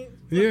 man.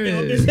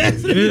 Yeah.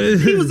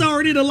 He was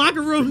already in the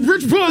locker room.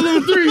 Rich Paul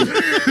on 3.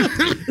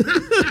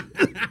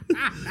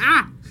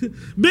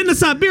 Ben the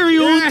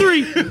Siberia on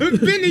 3.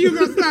 Ben the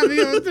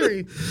Yugoslavia on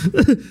 3.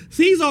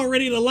 He's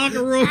already in the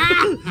locker room.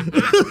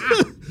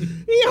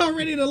 He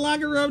already in the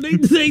locker room. They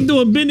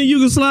doing Ben the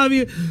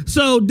Yugoslavia.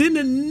 So then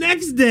the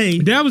next day.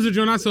 That was the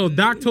joint I saw.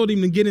 Doc told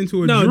him to get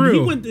into a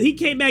drill. He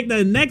came back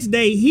the next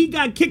day. He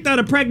got kicked out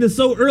of practice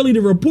so early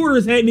the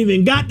reporters hadn't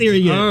even got there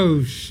yet.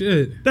 Oh,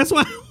 shit. That's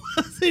why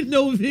I said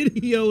no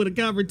video of the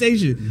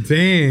confrontation.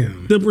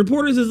 Damn. The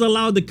reporters is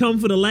allowed to come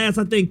for the last,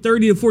 I think,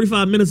 30 to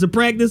 45 minutes of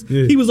practice.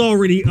 Yeah. He was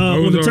already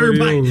on the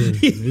turnpike.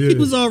 He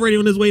was already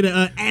on his way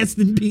to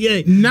Aston,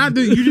 PA. Not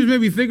that you just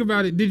made me think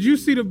about it. Did you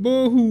see the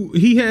boy who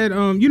he had?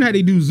 You know how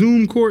they do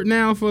Zoom court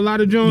now for a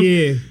lot of Jones?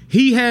 Yeah.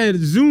 He had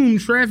Zoom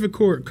traffic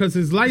court because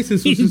his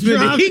license was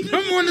suspended. He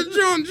come on the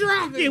Jones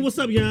driving. Yeah, what's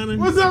up, Yana?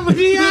 What's up,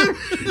 Yana?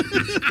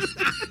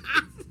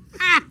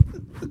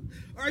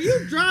 Are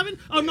you driving?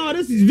 Oh no,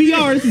 this is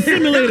VR. This is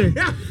simulator.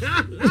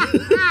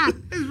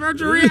 It's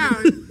virtual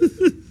reality.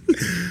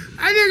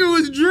 I nigga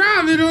was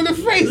driving on the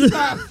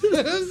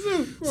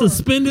FaceTime.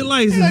 Suspended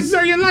license. Like,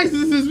 sir, your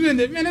license is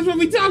suspended. Man, that's what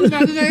we talking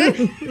about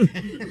today.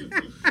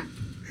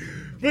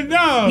 But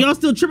no. Y'all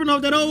still tripping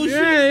off that old shit?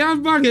 Yeah, y'all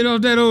bucking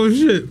off that old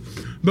shit.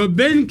 But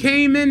Ben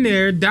came in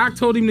there. Doc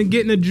told him to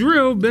get in the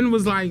drill. Ben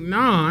was like,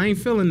 nah, I ain't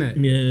feeling that.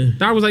 Yeah.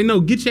 Doc was like, no,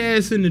 get your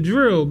ass in the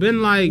drill.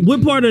 Ben like,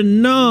 what part of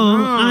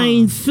I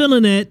ain't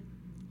feeling that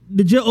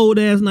did your old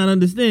ass not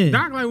understand?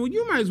 Doc like, well,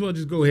 you might as well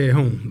just go head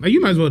home. Like,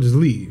 you might as well just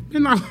leave.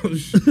 Ben like,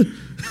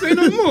 say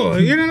no more.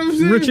 You know what I'm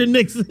saying? Richard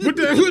Nixon. What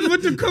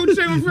the coach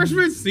say on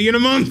freshman? See you in a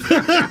month.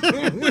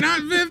 When I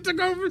Viv took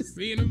over,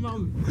 see you in a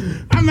month.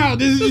 I'm out.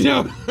 This is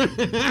yo.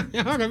 I'm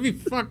gonna be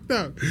fucked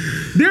up.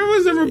 There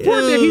was a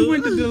report that he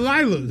went to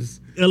Delilah's.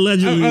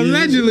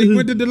 Allegedly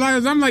went to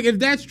Delilah's. I'm like, if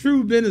that's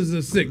true, Ben is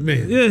a sick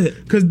man. Yeah.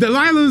 Because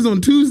Delilah's on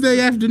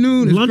Tuesday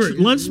afternoon.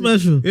 Lunch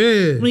special.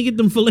 Yeah. Let me get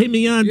them filet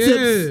mignon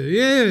tips.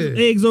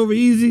 Yeah. Eggs over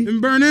easy.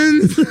 And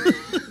burn-ins. I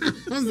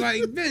was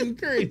like, Ben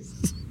crazy.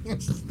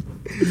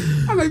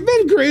 I'm like,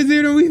 Ben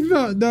crazier than we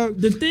thought,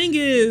 dog. The thing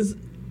is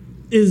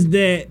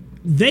that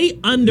they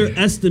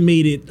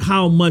underestimated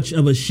how much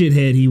of a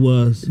shithead he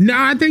was. No,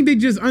 I think they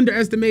just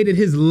underestimated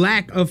his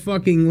lack of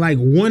fucking like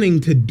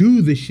wanting to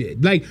do the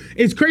shit. Like,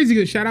 it's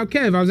crazy. Shout out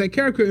Kev. I was at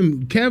Kev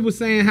and Kev was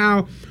saying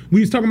how we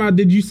was talking about,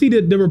 did you see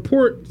the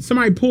report?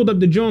 Somebody pulled up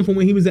the joint from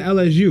when he was at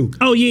LSU.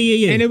 Oh,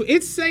 yeah. And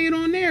it's saying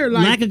on there,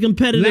 like, lack of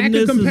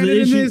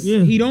competitiveness.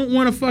 Yeah. He don't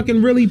want to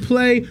fucking really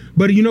play.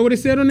 But you know what it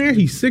said on there?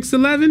 He's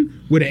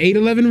 6'11" with an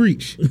 8'11"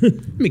 reach.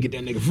 Let me get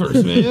that nigga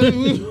first,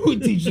 man. We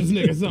teach this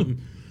nigga something.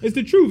 It's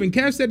the truth. And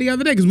Kev said the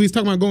other day, because we was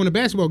talking about going to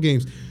basketball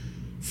games,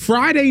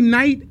 Friday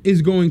night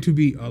is going to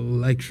be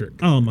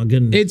electric. Oh, my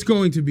goodness. It's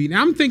going to be.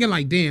 Now, I'm thinking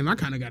like, damn, I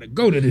kind of got to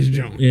go to this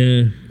joint.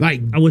 Yeah.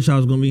 Like, I wish I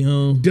was going to be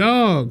home.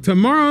 Dog,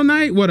 tomorrow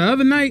night, the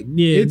other night?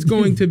 Yeah. It's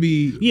going to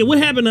be. Yeah, what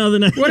happened the other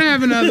night?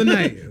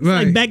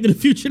 Right. Like Back to the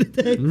Future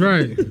today.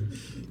 Right.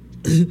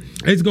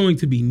 It's going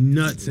to be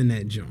nuts in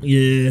that joint.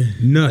 Yeah.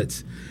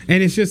 Nuts.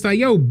 And it's just like,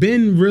 yo,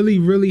 Ben really,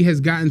 really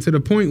has gotten to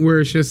the point where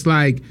it's just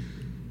like,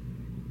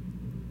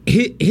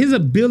 his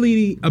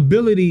ability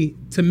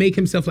to make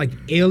himself like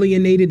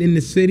alienated in the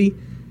city.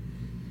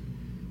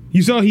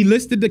 You saw he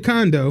listed the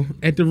condo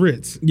at the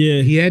Ritz.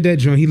 Yeah, he had that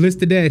joint. He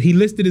listed that. He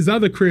listed his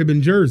other crib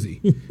in Jersey.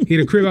 He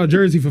had a crib out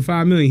Jersey for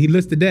 $5 million. He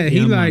listed that.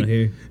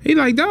 Yeah, he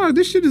like, dog,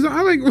 this shit is.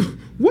 I like,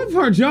 what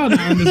part y'all not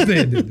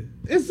understanding?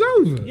 It's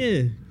over.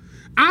 Yeah,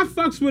 I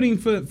fucks with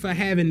him for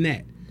having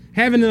that,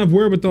 having enough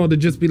wherewithal to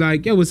just be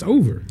like, yo, it's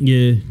over.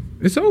 Yeah,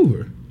 it's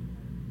over.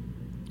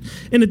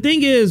 And the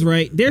thing is,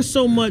 right, there's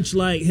so much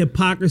like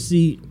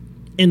hypocrisy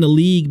in the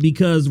league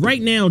because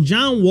right now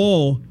John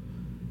Wall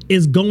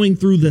is going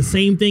through the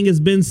same thing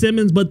as Ben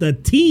Simmons, but the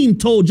team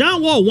told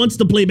John Wall wants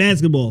to play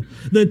basketball.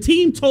 The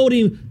team told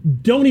him,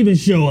 don't even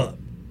show up.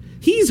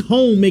 He's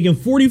home making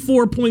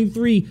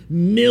 $44.3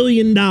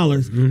 million.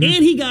 Mm-hmm. And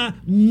he got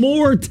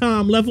more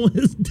time left on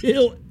his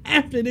deal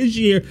after this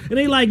year. And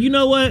they like, you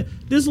know what?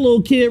 This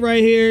little kid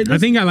right here. I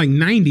think got like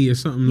 90 or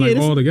something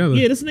all together.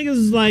 Yeah, this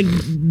nigga's like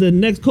the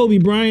next Kobe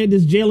Bryant,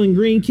 this Jalen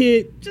Green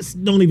kid.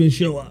 Just don't even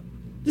show up.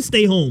 Just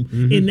stay home.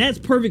 Mm-hmm. And that's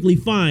perfectly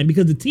fine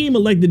because the team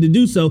elected to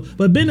do so.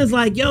 But Ben is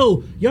like,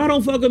 yo, y'all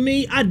don't fuck with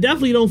me. I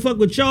definitely don't fuck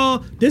with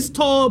y'all. This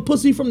tall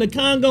pussy from the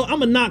Congo, I'm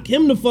going to knock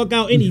him the fuck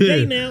out any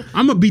day now.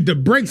 I'm going to beat the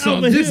brakes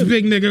off this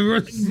big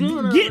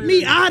nigga. Get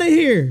me out of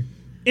here.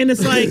 And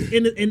it's like,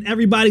 and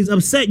everybody's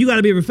upset. You got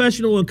to be a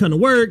professional and come to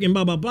work and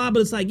blah, blah, blah.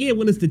 But it's like, yeah,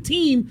 when it's the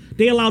team,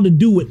 they allowed to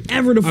do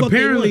whatever the fuck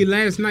Apparently, they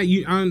want. last night,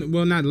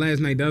 not last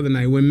night, the other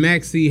night, when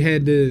Maxey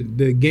had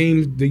the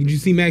game, did you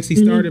see Maxey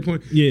started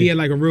point? Yeah. He had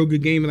like a real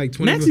good game at like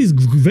 20. Maxey's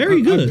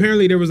very good.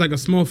 Apparently, there was like a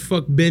small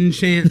fuck Ben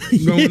chant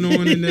going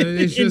on in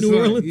it's In just New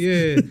like, Orleans.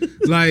 yeah,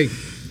 like,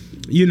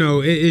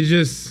 it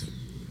just,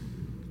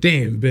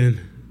 damn, Ben.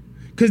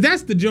 Because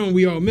that's the joint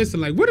we all missing.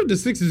 Like, what if the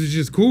Sixers is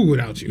just cool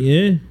without you?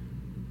 Yeah.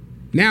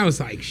 Now it's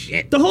like,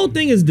 shit. The whole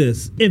thing is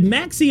this. If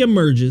Maxey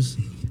emerges,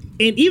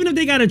 and even if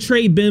they got to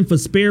trade Ben for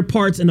spare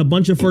parts and a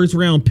bunch of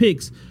first-round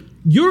picks,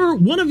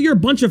 one of your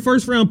bunch of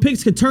first-round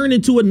picks could turn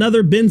into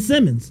another Ben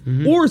Simmons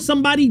or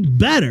somebody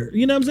better.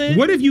 You know what I'm saying?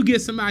 What if you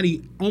get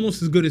somebody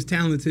almost as good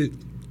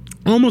and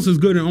almost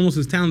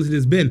as talented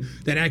as Ben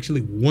that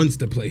actually wants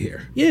to play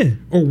here? Yeah.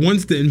 Or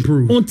wants to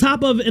improve. On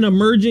top of an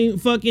emerging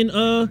fucking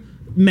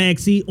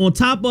Maxey, on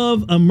top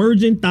of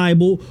emerging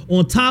Thibault,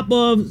 on top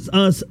of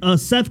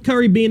Seth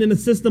Curry being in the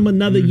system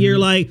another year,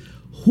 like,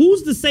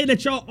 who's to say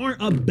that y'all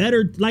aren't a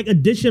better, like,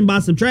 addition by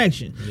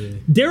subtraction? Yeah.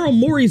 Daryl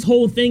Morey's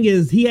whole thing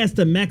is he has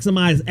to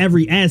maximize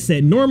every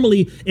asset.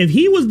 Normally, if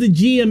he was the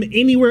GM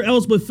anywhere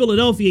else but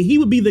Philadelphia, he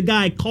would be the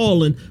guy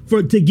calling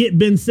to get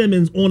Ben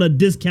Simmons on a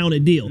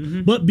discounted deal.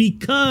 But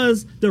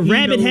because the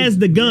rabbit has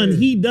the gun,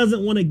 he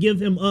doesn't want to give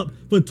him up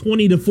for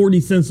 20 to 40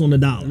 cents on the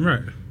dollar.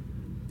 Right.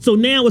 So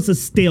now it's a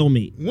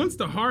stalemate. Once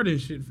the Harden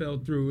shit fell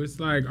through, it's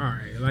like, all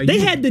right. Like they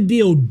had the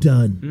deal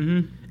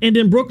done. And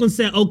then Brooklyn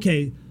said,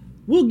 okay,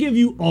 we'll give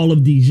you all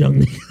of these young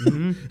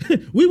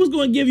niggas. We was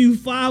going to give you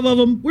 5 of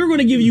them. We're going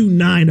to give you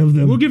 9 of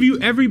them. We'll give you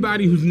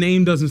everybody whose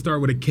name doesn't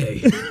start with a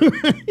K.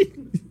 Right?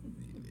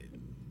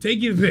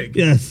 Take your pick.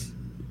 Yes.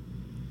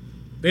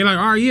 They like,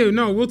 all right, yeah,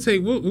 no, we'll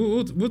take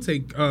Levert.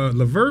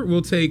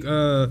 We'll take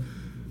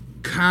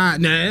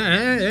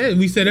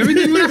we said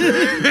everything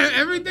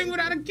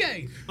without a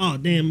K. Oh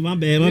damn, my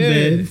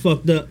bad.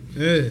 Fucked up.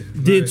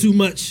 Did too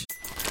much.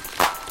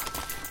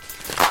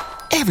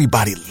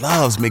 Everybody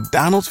loves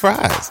McDonald's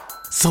fries.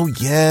 So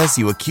yes,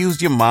 you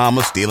accused your mom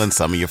of stealing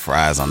some of your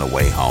fries on the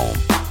way home.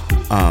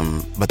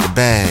 But the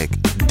bag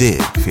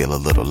did feel a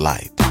little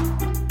light.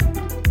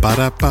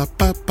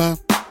 Ba-da-ba-ba-ba.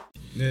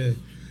 Yeah.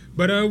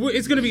 But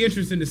it's going to be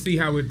interesting to see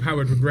how it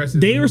progresses.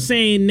 They are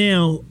saying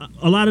now,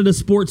 a lot of the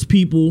sports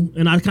people,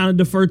 and I kind of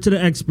defer to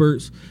the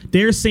experts,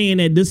 they're saying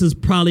that this is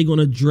probably going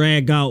to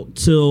drag out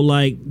till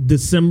like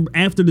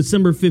after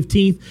December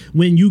 15th,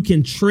 when you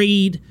can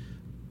trade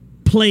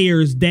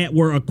players that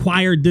were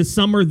acquired this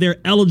summer.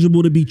 They're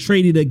eligible to be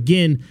traded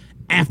again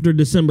after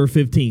December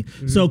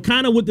 15th. So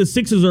kind of what the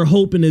Sixers are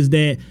hoping is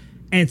that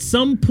at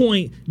some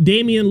point,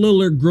 Damian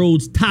Lillard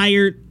grows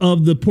tired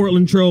of the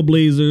Portland Trail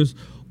Blazers.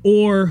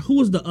 Or who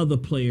was the other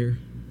player?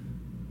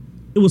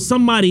 It was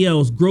somebody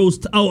else.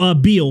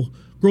 Beal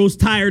grows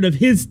tired of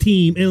his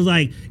team and is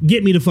like,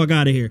 get me the fuck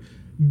out of here.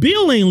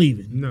 Bill ain't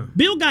leaving. No.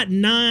 Bill got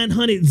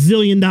 $900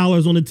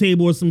 zillion on the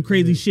table or some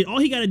crazy shit. All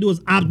he got to do is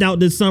opt out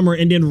this summer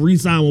and then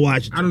re-sign with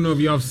Washington. I don't know if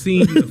y'all have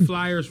seen the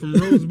flyers from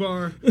Rose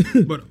Bar,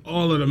 but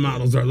all of the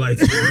models are light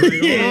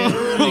skinned.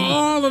 Like,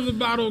 all of the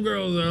model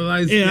girls are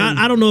light skinned. Yeah,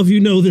 I don't know if you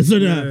know this or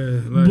not.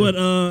 But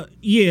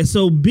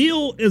so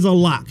Bill is a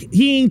lock.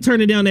 He ain't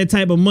turning down that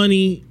type of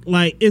money.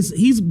 Like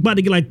he's about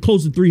to get like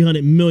close to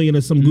 $300 million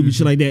or some goofy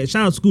shit like that.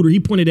 Shout out Scooter. He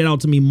pointed that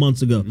out to me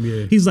months ago.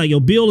 Yeah. He's like, yo,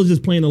 Bill is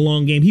just playing the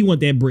long game. He want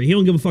that bread. He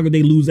don't give a fuck if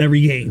they lose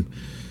every game.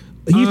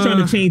 He's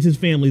trying to change his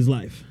family's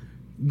life.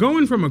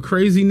 Going from a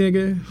crazy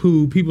nigga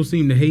who people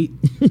seem to hate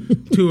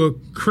to a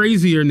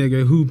crazier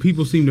nigga who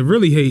people seem to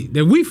really hate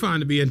that we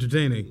find to be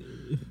entertaining.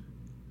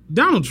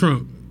 Donald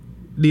Trump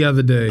the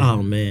other day.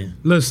 Oh man.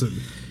 Listen.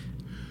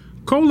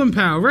 Colin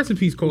Powell, rest in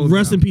peace, Colin Powell.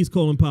 Rest in peace,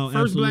 Colin Powell.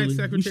 First absolutely.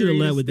 black You should have secretary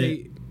led of with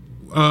state. that.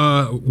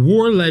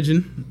 War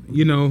legend,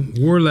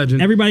 war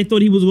legend. Everybody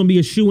thought he was going to be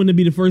a shoo-in to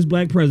be the first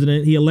black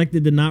president. He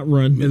elected to not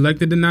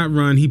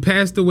run. He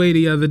passed away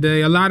the other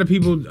day. A lot of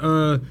people,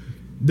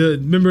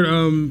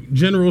 remember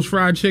General's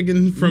Fried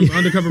Chicken from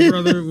Undercover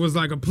Brother was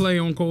like a play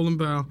on Colin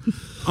Powell.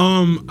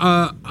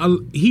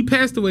 He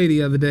passed away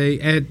the other day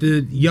at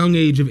the young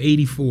age of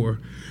 84,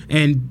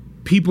 and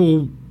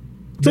people.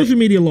 Social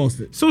media lost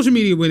it. Social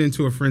media went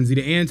into a frenzy.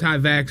 The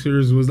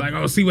anti-vaxxers was like,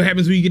 oh, see what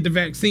happens when you get the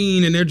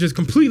vaccine. And they're just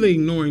completely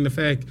ignoring the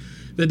fact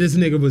that this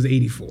nigga was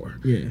 84.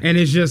 Yeah. And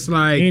it's just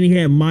like... And he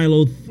had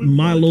myelothemia.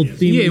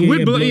 Yeah,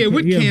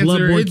 with cancer.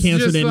 Bloodborne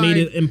cancer that made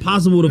it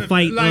impossible to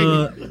fight.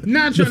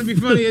 Not trying to be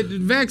funny.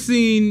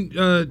 Vaccine,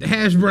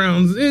 hash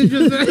browns. It's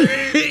just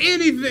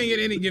anything at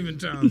any given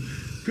time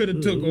could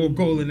have took old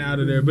Colin out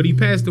of there. But he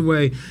passed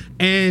away.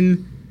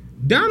 And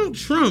Donald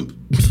Trump...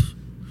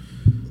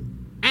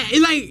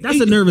 That's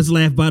a nervous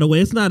laugh, by the way.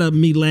 It's not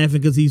me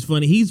laughing because he's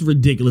funny. He's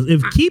ridiculous.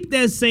 If keep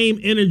that same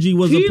energy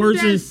was a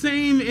person, that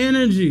same energy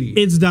energy.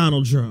 It's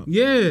Donald Trump.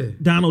 Yeah.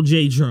 Donald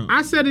J. Trump.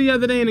 I said it the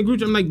other day in the group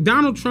chat, I'm like,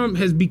 Donald Trump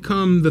has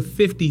become the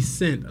 50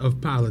 Cent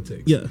of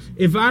politics. Yeah.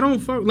 If I don't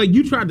fuck, like,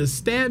 you tried to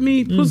stab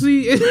me,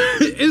 pussy,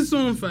 it's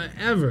on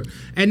forever.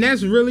 And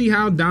that's really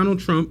how Donald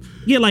Trump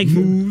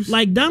moves.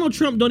 Like Donald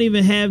Trump don't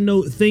even have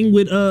no thing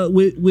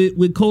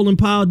with Colin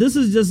Powell. This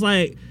is just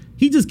like,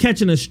 he just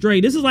catching a stray.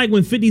 This is like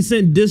when 50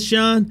 Cent dissed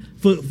Sean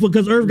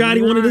because Irv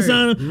Gotti wanted to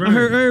sign him. I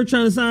heard Irv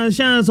trying to sign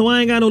Sean, so I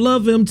ain't got no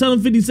love for him. Tell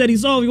him 50 said he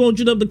saw him, he won't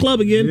shoot up the club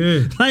again.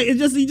 Yeah. Like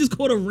he just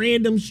caught a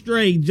random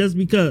stray just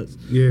because.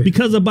 Yeah.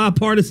 Because of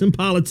bipartisan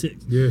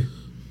politics. Yeah.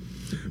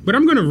 But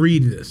I'm gonna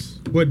read this,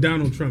 what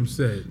Donald Trump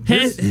said.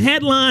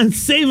 Headline: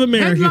 Save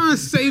America. Headline: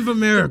 Save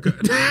America.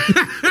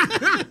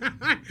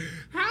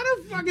 How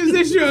the fuck is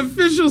this your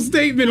official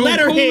statement on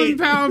Colin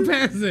Powell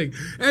passing?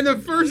 And the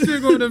first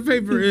thing on the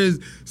paper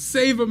is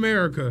Save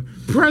America.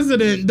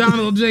 President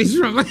Donald J.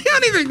 Trump. Like, he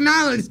don't even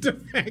acknowledge the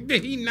fact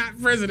that he's not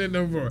president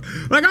no more.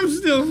 Like, I'm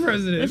still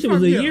president. That shit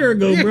was a year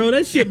ago, bro.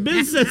 That shit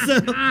been set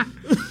up.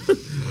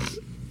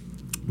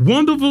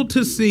 Wonderful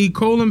to see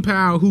Colin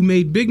Powell, who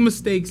made big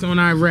mistakes on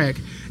Iraq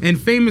and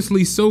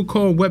famously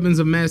so-called weapons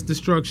of mass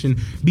destruction,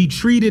 be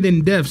treated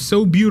in death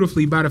so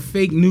beautifully by the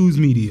fake news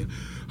media.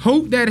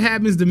 Hope that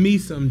happens to me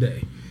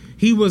someday.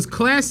 He was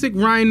classic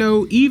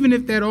Rhino, even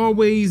if that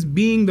always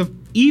being the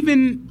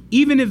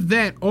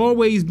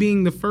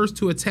first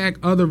to attack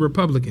other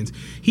Republicans.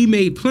 He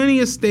made plenty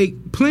of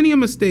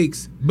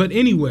mistakes, but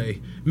anyway,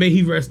 may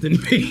he rest in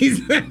peace.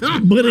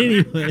 But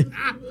anyway,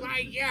 I'm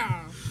like,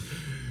 yeah.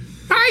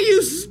 How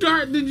you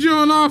start the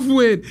joint off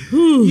with,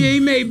 yeah, he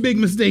made big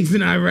mistakes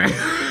in Iraq.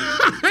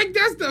 Like,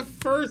 that's the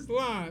first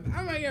line.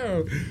 I'm like,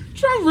 yo,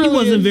 Trump really he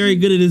wasn't very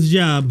good at his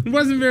job. He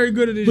wasn't very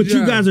good at his job. But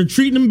you guys are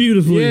treating him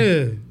beautifully.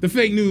 Yeah, the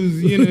fake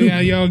news, you know how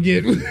y'all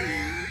get. Y'all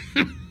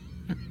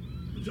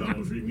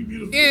treat me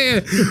beautifully.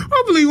 Yeah,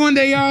 hopefully one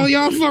day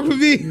y'all fuck with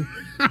me.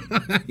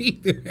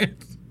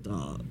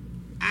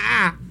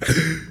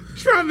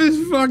 Trump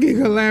is fucking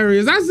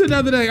hilarious. I said the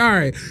other day, all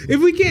right, if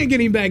we can't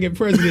get him back at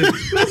president,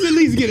 let's at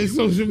least get his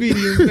social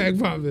media back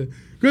popping.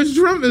 Because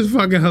Trump is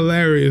fucking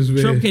hilarious,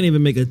 man. Trump can't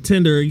even make a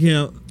Tinder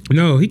account.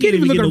 No, he can't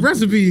even look at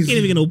recipes. He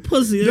can't even get no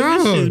pussy.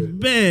 That shit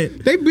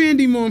bad. They banned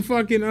him on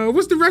fucking,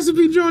 what's the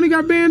recipe joint he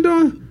got banned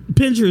on?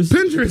 Pinterest.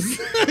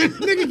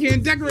 Nigga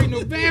can't decorate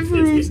no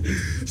bathrooms,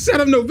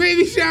 set up no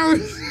baby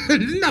showers,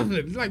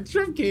 nothing. Like,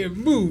 Trump can't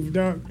move,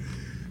 dog.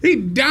 He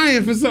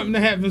dying for something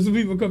to happen so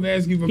people come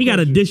ask you for He got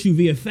to dish you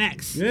via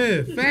fax.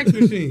 Yeah, fax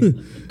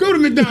machine. Go to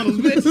McDonald's,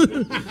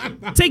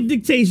 bitch. Take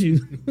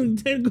dictation.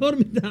 Go to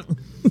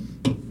McDonald's.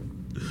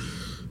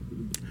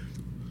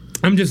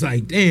 I'm just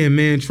like, damn,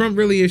 man, Trump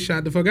really is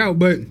shot the fuck out.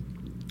 But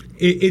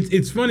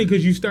it's funny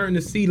because you're starting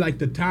to see, like,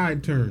 the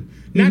tide turn.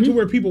 Not to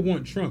where people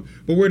want Trump,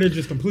 but where they're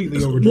just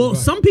completely over. Well,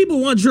 some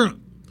people want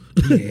Trump.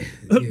 Yeah.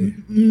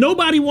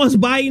 Nobody wants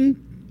Biden.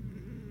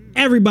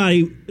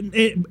 Everybody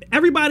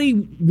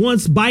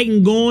wants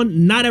Biden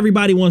gone. Not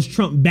everybody wants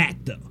Trump back,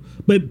 though.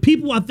 But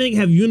people, I think,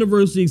 have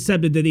universally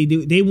accepted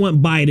that they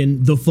want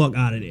Biden the fuck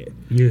out of there.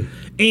 Yeah.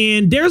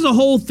 And there's a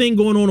whole thing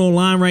going on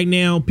online right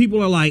now.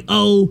 People are like,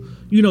 oh,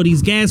 you know,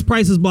 these gas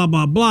prices, blah,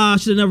 blah, blah.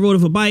 Should have never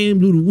voted for Biden,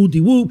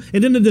 whoopty whoop.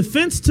 And then the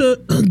defense to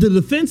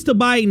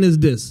Biden is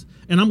this.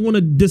 And I'm going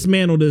to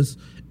dismantle this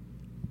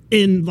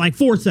in like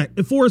four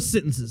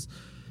sentences.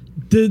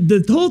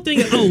 The whole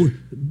thing,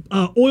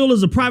 oil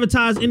is a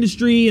privatized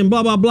industry and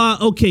blah, blah, blah.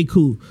 Okay,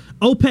 cool.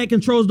 OPEC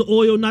controls the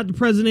oil, not the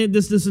president,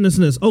 this, and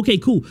this. Okay,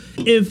 cool.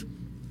 If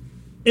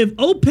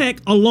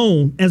OPEC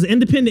alone, as an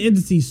independent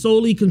entity,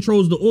 solely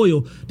controls the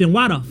oil, then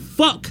why the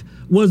fuck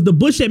was the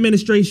Bush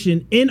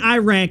administration in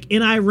Iraq,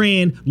 in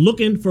Iran,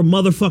 looking for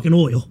motherfucking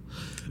oil?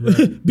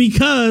 Right.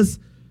 Because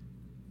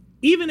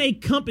even a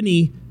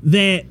company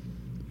that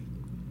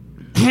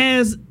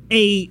has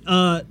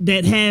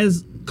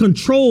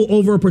control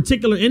over a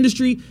particular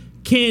industry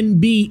can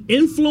be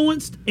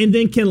influenced and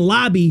then can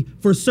lobby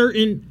for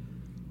certain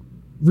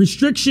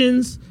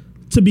restrictions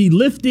to be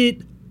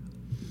lifted,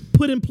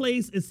 put in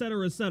place, et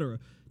cetera, et cetera.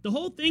 The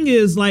whole thing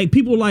is like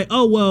people are like,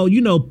 oh, well,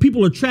 you know,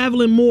 people are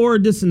traveling more,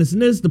 this and this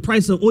and this. The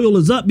price of oil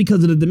is up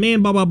because of the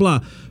demand, blah, blah,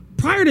 blah.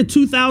 Prior to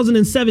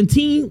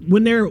 2017,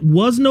 when there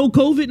was no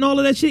COVID and all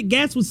of that shit,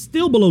 gas was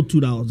still below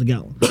 $2 a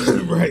gallon.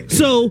 Right.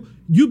 So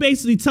you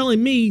basically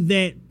telling me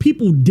that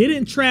people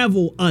didn't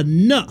travel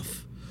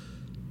enough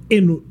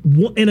in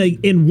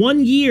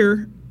 1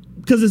 year,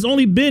 because it was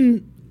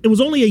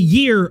only a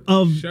year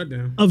of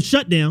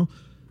shutdown.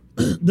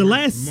 The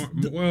last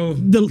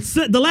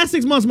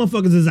 6 months,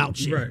 motherfuckers is out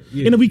shit. Right,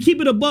 yeah. And if we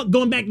keep it a buck,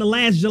 going back to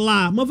last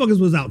July, motherfuckers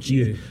was out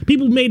shit. Yeah.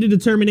 People made the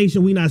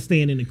determination we not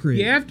staying in the crib.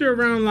 Yeah, after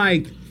around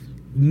like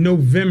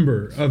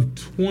November of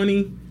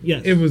 20,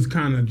 yes, it was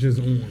kind of just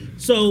on.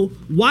 So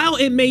while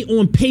it may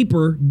on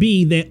paper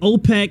be that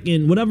OPEC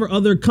and whatever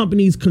other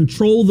companies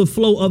control the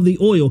flow of the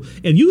oil,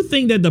 if you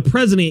think that the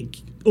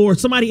president or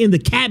somebody in the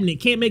cabinet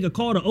can't make a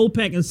call to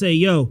OPEC and say,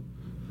 yo,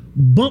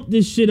 bump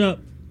this shit up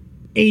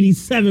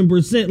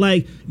 87%,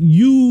 like,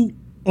 you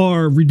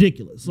are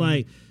ridiculous.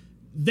 Like,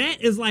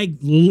 that is like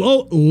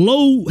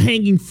low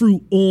hanging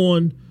fruit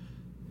on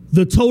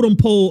the totem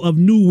pole of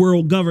New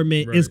World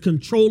government is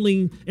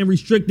controlling and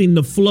restricting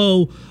the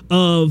flow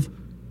of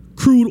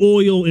crude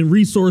oil and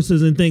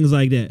resources and things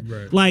like that.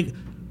 Right. Like,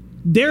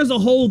 there's a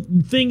whole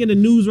thing in the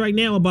news right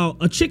now about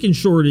a chicken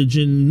shortage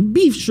and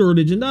beef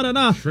shortage and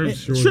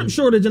shrimp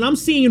shortage. And I'm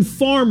seeing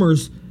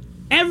farmers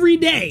every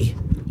day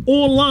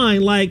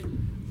online like,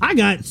 I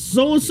got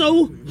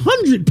so-and-so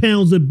 100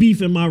 pounds of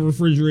beef in my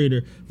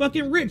refrigerator.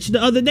 Fucking Rich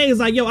the other day is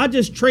like, yo, I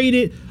just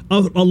traded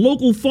a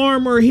local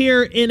farmer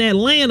here in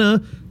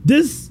Atlanta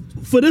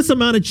for this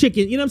amount of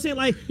chicken. You know what I'm saying?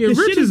 Like, yeah,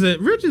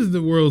 Rich is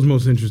the world's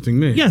most interesting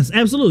man. Yes,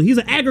 absolutely. He's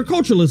an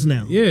agriculturalist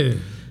now. Yeah.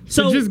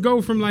 So just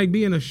go from like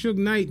being a Suge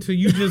Knight to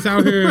you just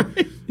out here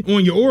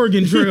on your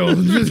Oregon Trail,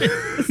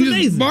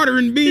 just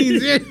bartering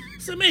beans. Yeah.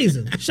 It's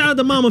amazing. Shout out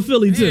to Mama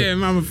Philly too. Yeah,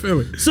 Mama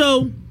Philly.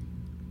 So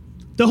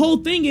the whole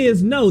thing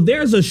is, no,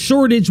 there's a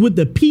shortage with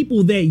the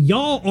people that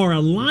y'all are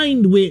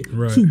aligned with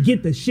to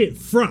get the shit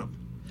from.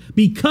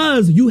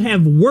 Because you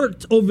have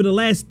worked over the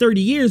last 30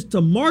 years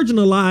to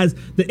marginalize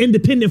the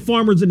independent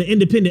farmers and the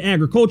independent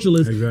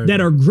agriculturalists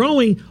that are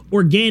growing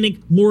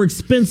organic, more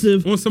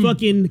expensive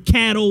fucking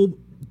cattle,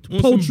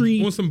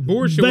 poultry, on some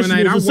bullshit one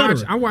night.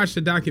 I watched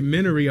a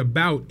documentary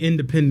about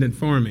independent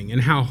farming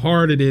and how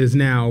hard it is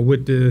now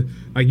with the,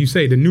 like you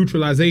say, the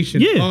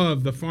neutralization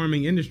of the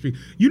farming industry.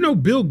 You know,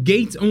 Bill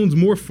Gates owns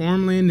more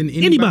farmland than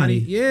anybody.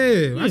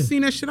 Yeah, I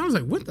seen that shit. I was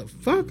like, what the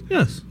fuck?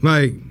 Yes.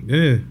 Like,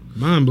 yeah,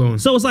 mind blowing.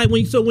 So it's like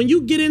when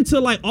you get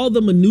into like all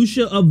the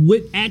minutia of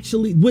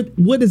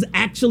what is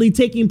actually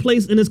taking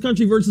place in this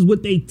country versus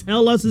what they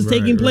tell us is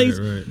taking place.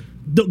 Right.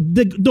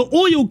 The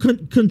oil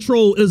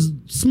control is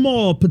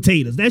small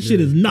potatoes. That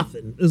shit is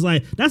nothing. It's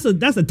like that's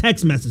a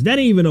text message. That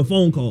ain't even a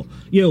phone call.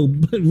 Yo,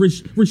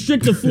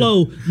 restrict the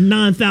flow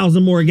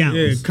 9,000 more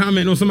gallons. Yeah,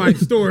 comment on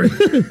somebody's story.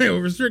 Yo,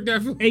 restrict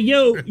that flow. Hey,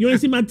 yo, you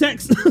ain't see my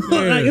text?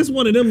 Like, it's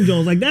one of them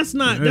Jones. Like that's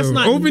not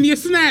open your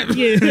snap.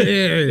 Yeah,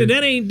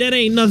 that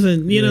ain't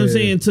nothing. You know what I'm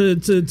saying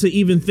to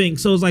even think.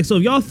 So it's like, so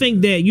if y'all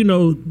think that, you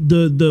know,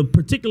 the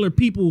particular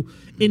people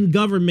in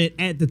government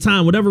at the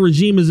time, whatever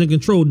regime is in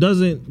control,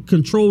 doesn't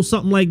control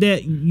something like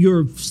that,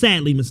 you're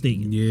sadly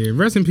mistaken. Yeah,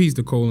 rest in peace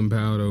to Colin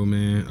Powell, though,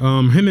 man.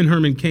 Him and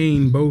Herman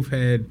Cain both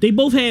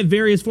had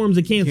various forms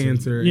of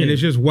cancer, and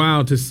it's just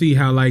wild to see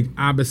how like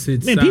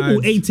opposite sides.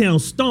 People A-Town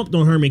stomped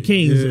on Herman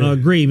Cain's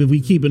grave. If we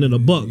keeping it a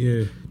buck,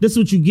 this is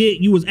what you get.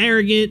 You was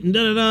arrogant and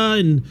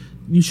and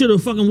you should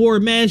have fucking wore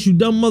a mask, you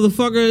dumb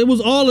motherfucker. It was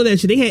all of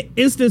that shit. They had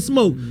instant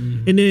smoke,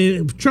 and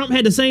then Trump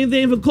had the same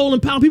thing for Colin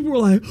Powell. People were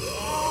like,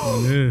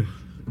 yeah.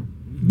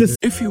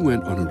 If you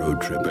went on a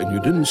road trip and you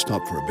didn't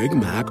stop for a Big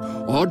Mac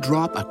or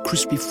drop a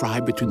crispy fry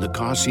between the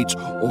car seats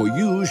or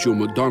use your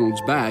McDonald's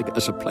bag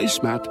as a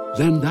placemat,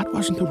 then that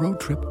wasn't a road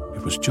trip.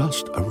 It was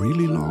just a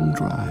really long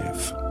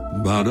drive.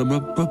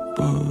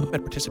 Ba-da-ba-ba-ba.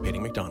 At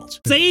participating McDonald's.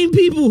 Same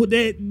people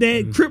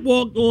that crip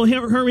walked on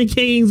Herman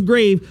Cain's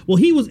grave. Well,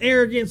 he was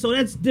arrogant, so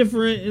that's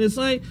different. And it's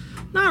like,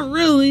 not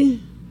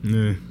really.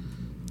 Yeah.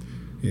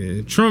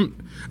 Trump.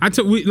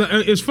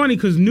 It's funny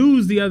because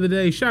News the other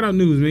day. Shout out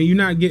News, man. You're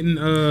not getting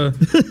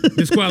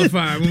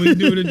disqualified when we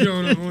do the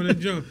joint on the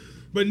joint.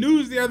 But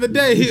News the other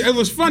day, it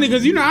was funny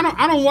because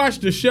I don't watch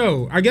the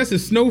show. I guess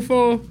it's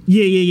Snowfall.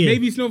 Yeah.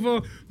 Maybe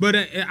Snowfall. But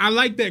I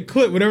like that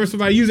clip. Whenever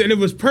somebody used it, and it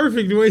was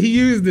perfect the way he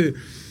used it.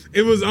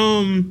 It was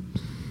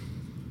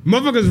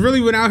motherfuckers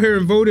really went out here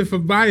and voted for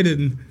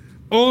Biden,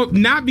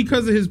 not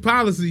because of his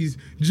policies,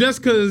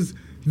 just because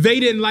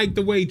they didn't like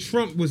the way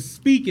Trump was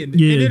speaking.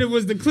 Yeah. And then it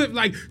was the clip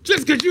like,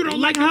 just because you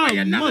don't like the way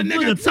another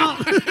nigga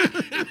talk.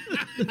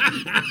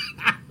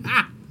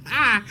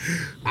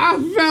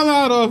 I fell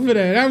out off of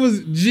that. That was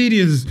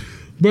genius.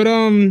 But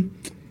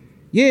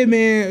yeah,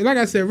 man, like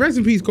I said, rest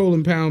in peace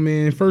Colin Powell,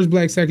 man. First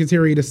black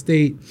Secretary of the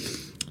State.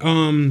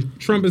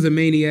 Trump is a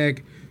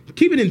maniac.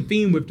 Keep it in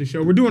theme with the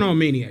show. We're doing all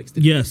maniacs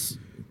today. Yes.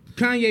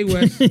 Kanye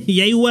West.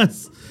 Ye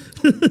West.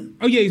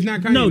 Oh yeah, he's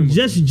not Kanye. No, anymore.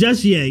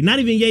 just Ye. Not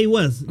even Ye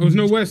West. Oh, it's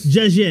no West.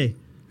 Just Ye.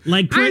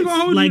 Like Prince,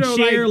 like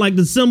Cher, like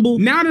the symbol.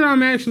 Now that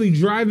I'm actually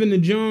driving the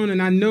John, and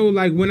I know,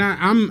 like when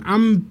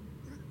I'm,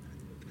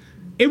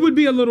 it would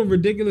be a little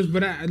ridiculous,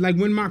 but like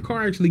when my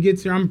car actually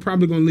gets here, I'm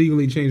probably gonna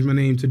legally change my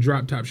name to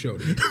Drop Top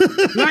Shorty.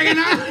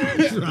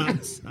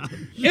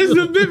 It's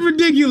a bit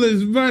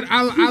ridiculous, but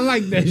I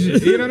like that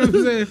shit. You know what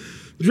I'm saying?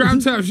 Drop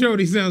Top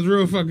Shorty sounds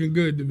real fucking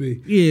good to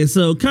me. Yeah,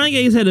 so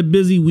Kanye's had a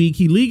busy week.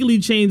 He legally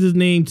changed his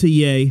name to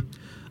Ye.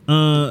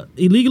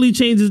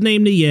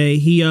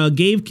 He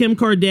gave Kim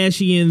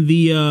Kardashian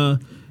the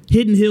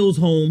Hidden Hills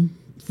home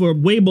for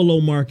way below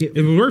market.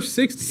 It was worth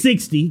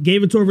 60.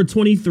 Gave it to her for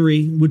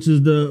 23, which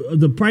is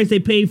the price they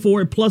paid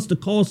for it, plus the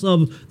cost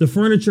of the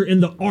furniture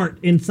and the art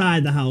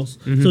inside the house.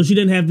 Mm-hmm. So she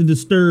didn't have to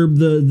disturb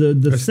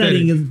the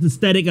setting, the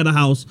aesthetic of the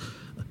house.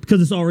 Because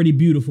it's already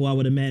beautiful, I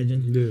would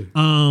imagine. Yeah.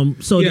 A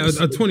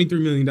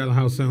 $23 million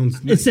house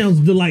sounds nice. It sounds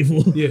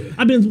delightful. Yeah.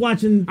 I've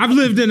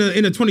lived in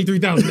a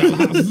 $23,000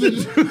 house.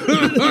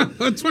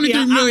 A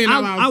 $23 million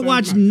house. I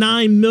watched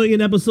 9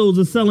 million episodes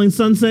of Selling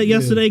Sunset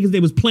yesterday because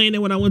they was playing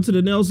it when I went to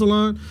the nail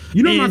salon.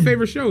 You know what my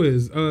favorite show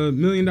is? $1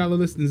 Million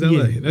Listings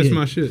LA. That's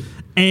my shit.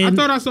 And I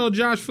thought I saw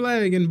Josh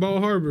Flagg in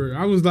Ball Harbor.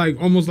 I was like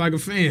almost like a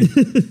fan.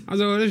 I was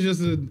like, oh, this is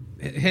just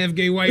a half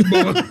gay white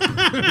boy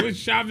with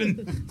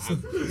shopping.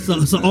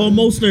 So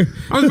almost there.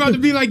 I was about to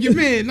be like your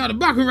man, not a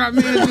baccarat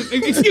man.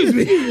 Excuse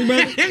me,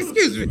 brother.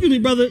 Excuse me,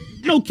 brother.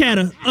 No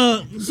catter.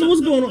 So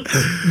what's going on?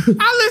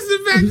 I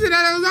listened back to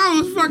that. I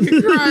was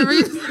fucking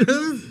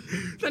crying.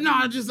 No,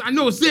 I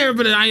know it's there,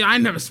 but I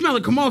never smell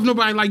it come off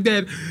nobody like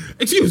that.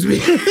 Excuse me.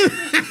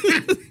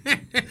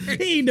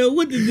 He ain't know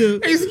what to do.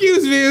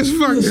 Excuse me, it's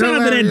fucking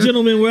Shout out to that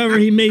gentleman wherever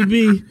he may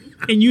be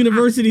in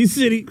University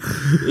City.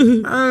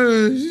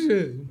 Oh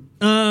shit.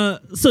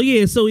 So he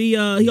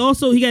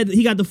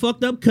got the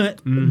fucked up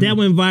cut that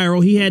went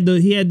viral. He went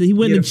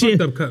in the chair.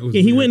 Fucked up cut was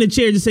he went in the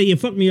chair to say, "Yeah,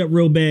 fuck me up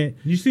real bad."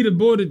 You see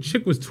the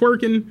chick was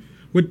twerking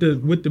with the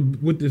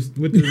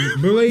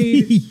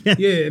blade.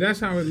 Yeah, that's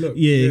how it looked.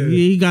 Yeah,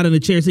 he got in the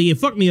chair and said, "Yeah,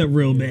 fuck me up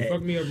real bad."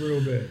 Fuck me up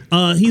real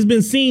bad. He's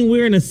been seen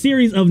wearing a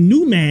series of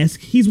new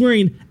masks. He's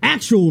wearing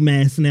actual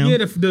masks now. Yeah,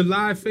 the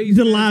live face.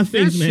 The live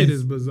face that mask. shit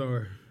is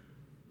bizarre.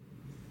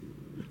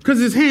 Cause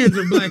his hands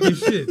are black as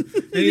shit.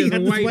 And he has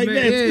a white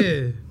man.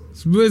 Yeah,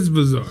 it's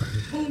bizarre.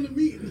 Holding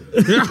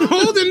meetings. They're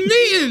holding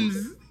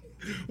meetings.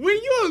 When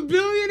you're a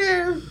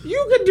billionaire,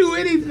 you can do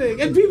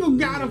anything, and people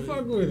gotta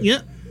fuck with it.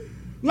 Yep.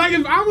 Like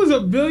if I was a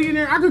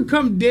billionaire, I could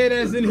come dead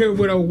ass in here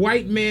with a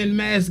white man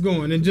mask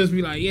on and just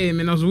be like, "Yeah,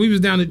 man, we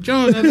was down at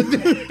John the other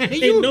day,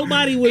 and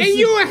nobody would. And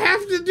you would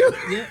have to do.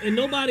 Yeah, and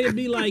nobody would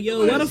be like,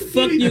 "Yo, why the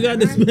fuck you got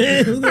this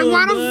mask? Like,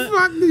 why the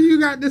fuck do you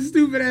got this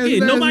stupid ass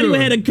mask?" Nobody would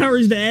have the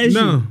courage to ask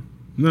you.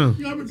 No.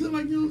 You gotta pretend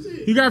like you don't see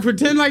it. You gotta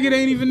pretend like it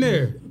ain't even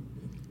there.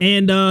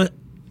 And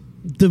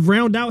to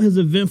round out his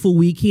eventful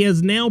week, he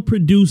has now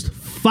produced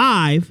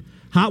 5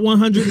 Hot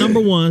 100 number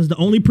ones, the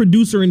only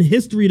producer in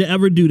history to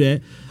ever do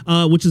that,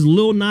 which is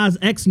Lil Nas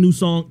X's new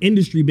song,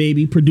 Industry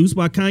Baby, produced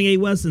by Kanye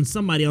West and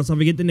somebody else, I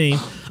forget the name.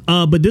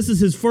 But this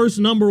is his first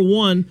number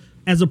one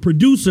as a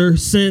producer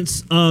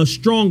since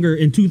Stronger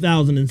in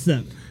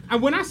 2007.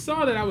 When I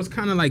saw that, I was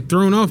kind of like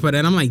thrown off by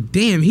that. I'm like,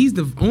 damn, he's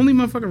the only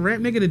motherfucking rap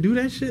nigga to do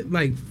that shit?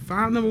 Like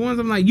 5 number ones?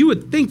 I'm like, you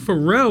would think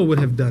Pharrell would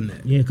have done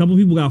that. Yeah, a couple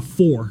people got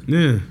 4.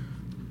 Yeah.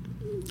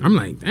 I'm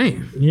like,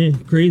 damn. Yeah,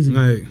 crazy.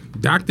 Like,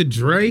 Dr.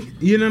 Dre,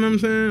 you know what I'm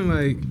saying?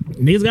 Like,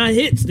 niggas got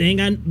hits. They ain't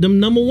got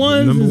them number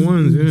ones. Number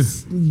ones,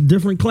 yeah.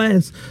 Different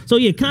class. So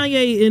yeah,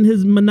 Kanye in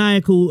his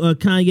maniacal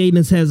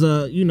Kanye-ness has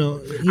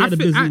he had a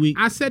busy week.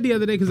 I said the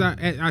other day, because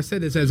I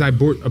said this as I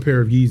bought a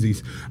pair of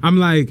Yeezys. I'm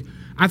like,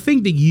 I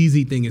think the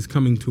Yeezy thing is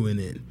coming to an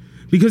end.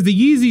 Because the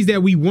Yeezys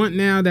that we want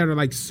now that are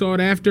like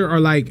sought after are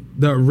like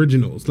the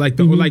originals. Like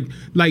the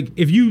like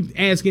if you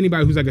ask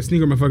anybody who's like a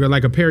sneaker motherfucker,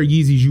 like a pair of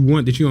Yeezys you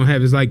want that you don't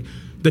have is like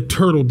the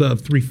Turtle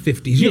Dove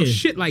 350s. You know,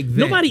 shit like that.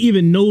 Nobody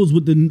even knows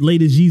what the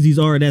latest Yeezys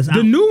are that's out.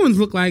 The new ones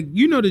look like,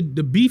 you know,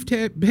 the beef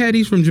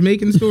patties from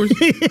Jamaican stores.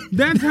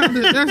 That's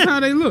how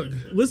they look.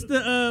 What's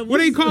the what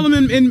do they call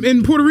them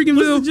in Puerto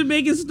Ricanville? What's the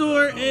Jamaican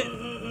store?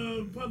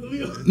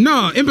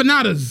 No,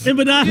 empanadas.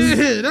 Empanadas.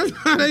 Yeah, that's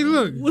how they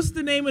look. What's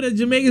the name of the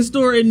Jamaican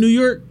store in New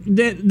York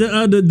that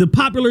the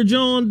popular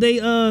John? They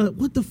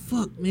what the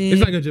fuck, man?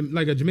 It's like a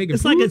Jamaican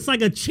food? It's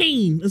like a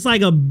chain. It's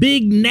like a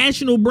big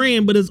national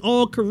brand, but it's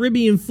all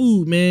Caribbean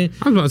food, man.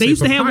 They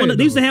used to have one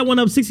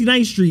up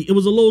 69th Street. It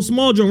was a little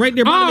small joint right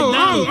there by the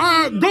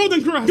McDonald's.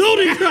 Golden Crust.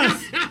 Golden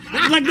Crust.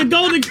 Like the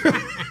Golden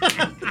Crust.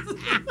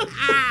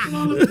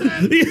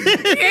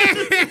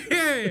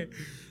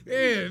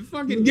 Yeah,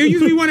 fucking. You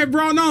used to be one that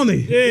brought on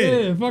it.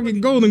 Yeah,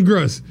 fucking Golden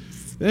Crust.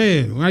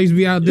 Damn, I used to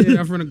be out there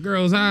in front of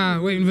Girls High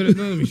waiting for the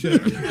dummy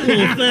shit.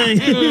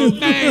 Little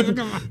thing.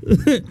 Come on.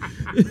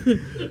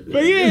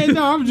 But yeah,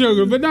 no, I'm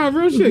joking. But no,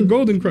 real shit,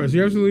 Golden Crust.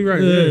 You're absolutely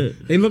right. Yeah.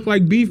 They look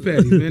like beef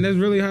patties, man. That's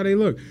really how they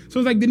look. So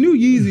it's like the new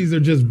Yeezys are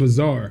just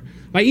bizarre.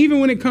 Like even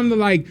when it comes to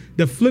like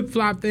the flip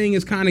flop thing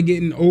is kind of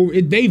getting over.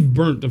 They've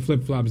burnt the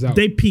flip flops out.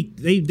 They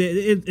peaked.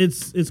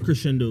 It's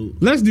crescendo.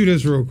 Let's do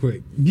this real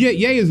quick. Yeah,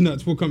 Ye is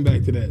nuts. We'll come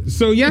back to that.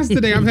 So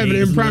yesterday I'm having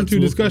an impromptu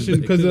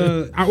discussion because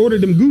I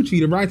ordered them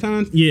Gucci, the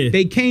Rytons. Yeah,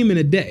 they came in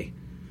a day.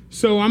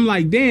 So I'm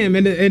like, damn.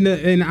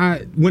 And I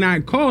when I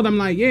called, I'm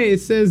like, yeah,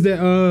 it says that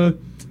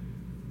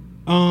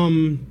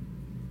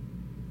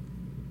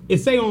it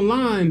say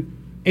online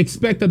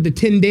expect up to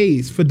 10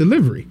 days for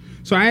delivery.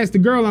 So I asked the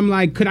girl, I'm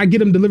like, could I get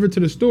them delivered to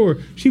the store?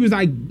 She was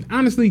like,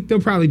 honestly,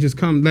 they'll probably just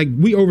come. Like,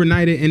 we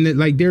overnight it, and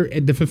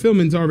the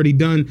fulfillment's already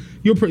done.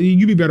 You'd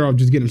be better off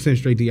just getting them sent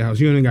straight to your house.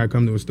 You don't even got to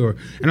come to a store.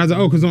 And I was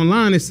like, oh, because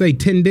online it say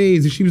 10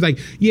 days. And she was like,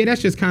 yeah,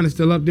 that's just kind of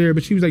still up there.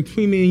 But she was like,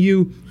 between me and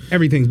you,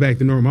 everything's back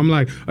to normal. I'm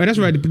like, oh, that's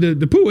right.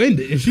 The pool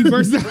ended. And she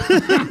burst out.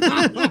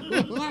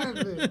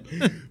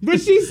 But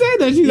she said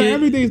that. She's like,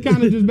 everything's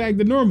kind of just back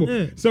to normal.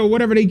 Yeah. So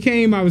whatever they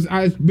came, I was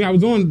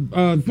on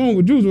phone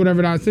with Jules or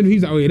whatever. That I said,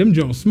 he's like, oh yeah, them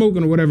Jones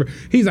smoking or whatever.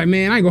 He's like,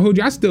 man, I ain't gonna hold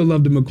you. I still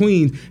love the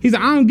McQueens. He's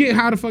like, I don't get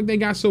how the fuck they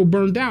got so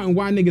burned out and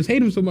why niggas hate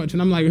them so much.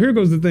 And I'm like, here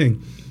goes the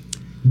thing.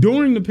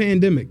 During the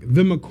pandemic,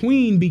 the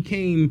McQueen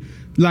became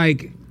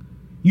like,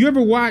 you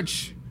ever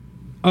watch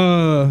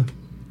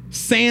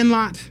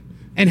Sandlot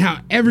and how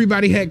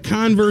everybody had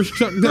Converse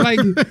Chuck? Like,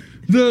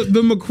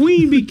 The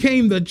McQueen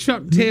became the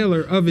Chuck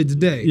Taylor of its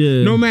day.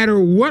 Yeah. No matter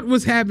what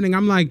was happening,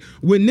 I'm like,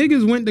 when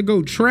niggas went to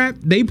go trap,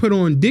 they put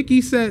on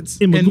Dickie sets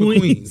and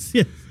McQueens.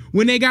 Yeah.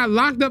 When they got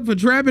locked up for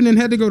trapping and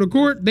had to go to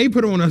court, they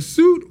put on a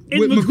suit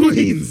with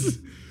McQueens.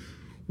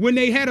 When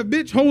they had a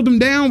bitch hold them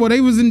down while they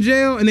was in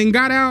jail and then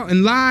got out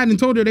and lied and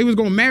told her they was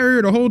gonna marry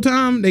her the whole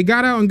time, they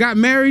got out and got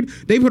married,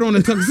 they put on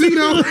a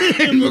tuxedo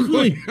and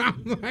McQueen.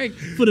 I'm like,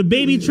 for the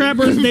baby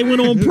trappers, they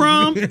went on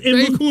prom and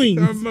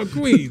McQueens.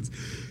 McQueens.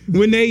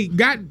 When they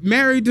got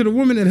married to the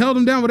woman that held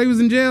them down while they was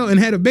in jail and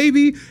had a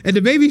baby, at the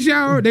baby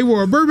shower, they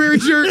wore a Burberry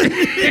shirt and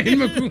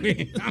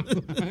McQueen. I'm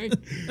like,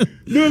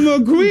 the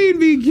McQueen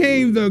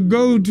became the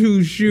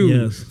go-to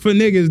shoe for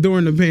niggas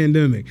during the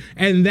pandemic.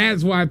 And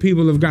that's why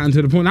people have gotten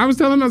to the point. I was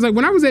telling them, I was like,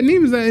 when I was at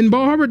Neiman's in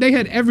Bal Harbour, they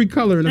had every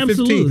color in a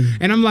 15.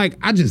 And I'm like,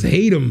 I just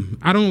hate them.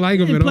 I don't like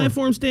them at all.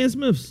 Platform Stan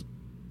Smiths.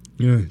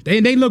 Yeah.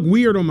 They look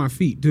weird on my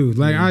feet, too.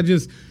 Like, I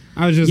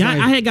was just like,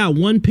 I had got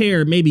one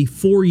pair maybe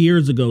 4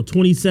 years ago,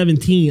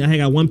 2017. I had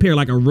got one pair,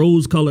 like a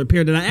rose-colored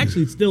pair that I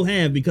actually still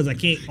have because I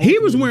can't. He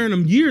was wearing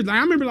them years. Like,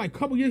 I remember like a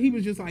couple years, he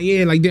was just like,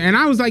 yeah, like, and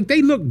I was like,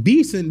 they look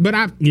decent, but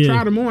I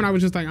tried them on. I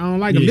was just like, I don't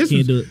like them. This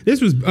was BP. This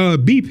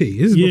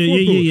is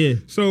before Pool.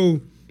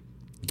 So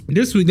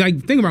this was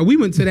like, think about it, we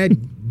went to that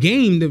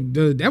game,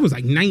 that was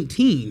like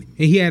 19, and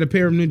he had a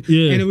pair of them, and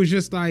it was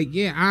just like,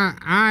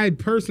 I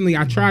personally,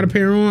 I tried a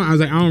pair on, I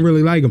was like, I don't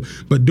really like them,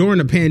 but during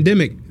the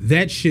pandemic,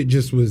 that shit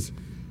just was,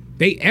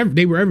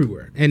 they were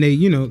everywhere, and they,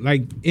 you know,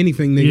 like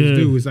anything niggas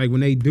do, is like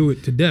when they do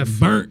it to death,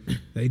 burnt,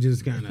 they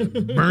just kind of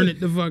burn it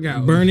the fuck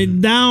out, burn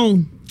it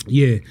down.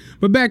 Yeah,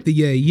 but back to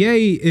Ye.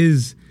 Ye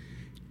is,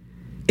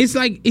 it's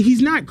like,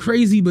 he's not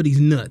crazy, but he's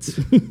nuts.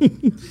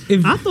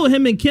 I thought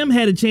him and Kim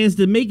had a chance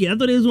to make it. I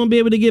thought they was gonna be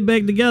able to get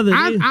back together.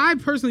 I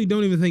personally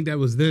don't even think that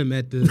was them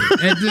at the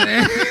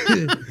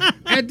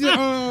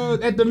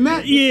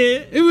Met.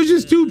 Yeah, it was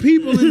just two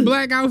people in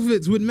black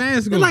outfits with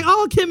masks on. Like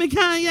all Kim and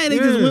Kanye, they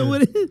just went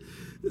with it.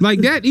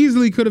 Like that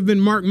easily could have been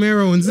Mark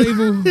Marrow and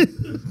Sable.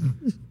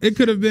 It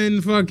could have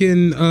been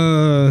fucking,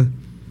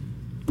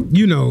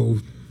 you know.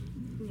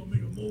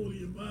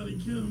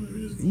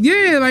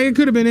 Yeah, like it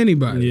could have been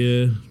anybody.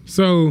 Yeah.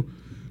 So,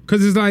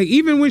 because it's like,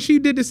 even when she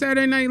did the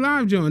Saturday Night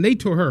Live joint, they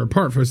tore her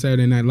apart for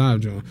Saturday Night Live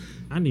joint.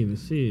 I didn't even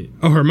see it.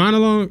 Oh, her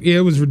monologue? Yeah,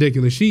 it was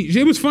ridiculous.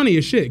 It was funny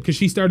as shit because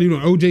she started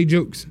doing OJ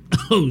jokes.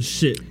 Oh,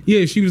 shit.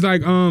 Yeah, she was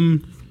like, how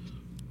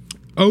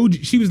the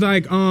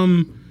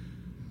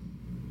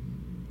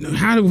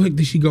heck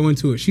did she go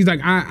into it? She's like,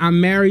 I'm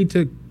married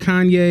to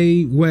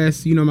Kanye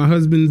West. You know, my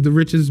husband's the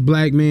richest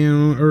black man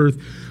on earth.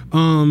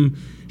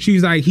 She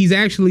was like, he's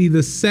actually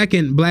the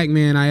second black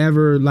man I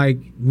ever like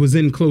was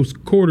in close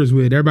quarters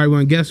with. Everybody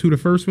want to guess who the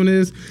first one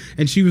is?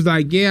 And she was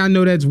like, yeah, I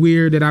know that's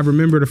weird that I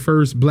remember the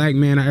first black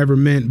man I ever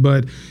met,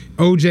 but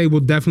OJ will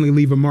definitely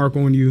leave a mark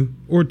on you,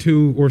 or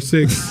 2 or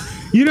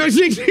 6. You know,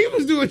 she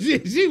was doing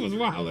shit. She was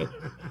wilding.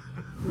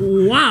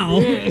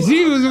 Wow. Yeah,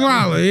 she was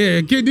wilding.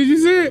 Yeah, Kim, did you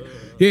see it?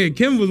 Yeah,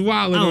 Kim was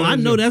wilding. Oh, I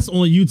know that's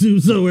on YouTube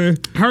somewhere.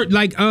 Her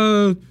like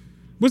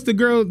what's the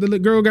girl? The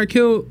girl got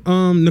killed.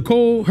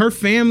 Nicole. Her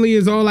family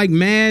is all like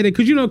mad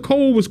because you know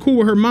Cole was cool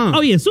with her mom.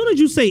 Oh yeah. As soon as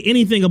you say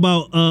anything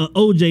about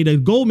OJ, the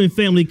Goldman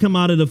family come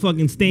out of the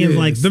fucking stands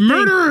like the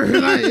murderer.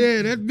 Like,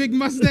 yeah, that big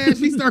mustache.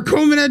 He start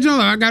combing that joint.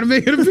 Like, I gotta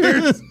make an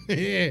appearance.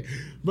 Yeah.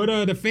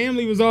 But the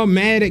family was all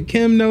mad at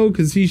Kim though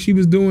because she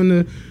was doing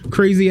the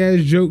crazy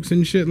ass jokes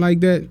and shit like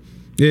that.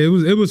 Yeah,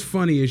 it was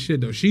funny as shit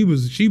though. She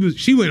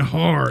went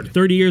hard.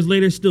 30 years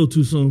later, still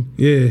too soon.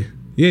 Yeah,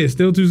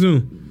 still too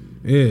soon.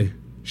 Yeah.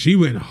 She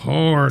went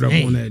hard up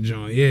on that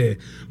joint, yeah.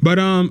 But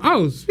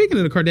speaking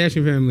of the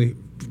Kardashian family,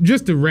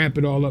 just to wrap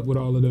it all up with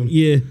all of them.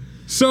 Yeah.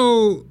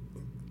 So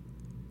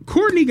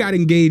Kourtney got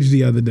engaged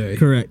the other day.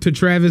 Correct. To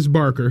Travis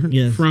Barker.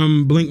 Yes.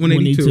 From Blink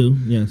 182.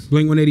 Yes.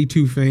 Blink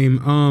 182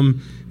 fame.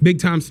 Big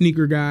time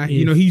sneaker guy. Yes.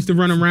 You know, he used to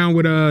run around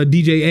with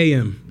DJ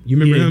AM. You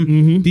remember him?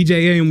 Mm-hmm.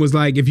 DJ AM was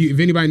like, if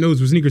anybody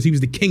knows with sneakers, he was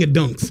the king of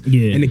dunks.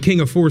 Yeah. And the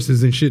king of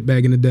forces and shit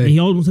back in the day. And he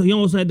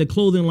also had the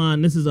clothing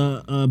line. This is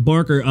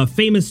Barker,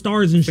 Famous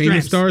Stars and Straps.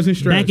 Famous Stars and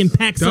Straps. Back in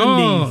Pac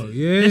Sundays.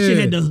 Yeah. That shit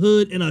had the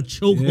hood and a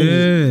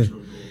chokehold. Yeah.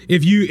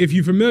 If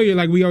you're familiar,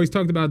 like we always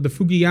talked about the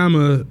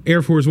Fukuyama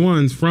Air Force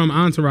Ones from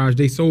Entourage,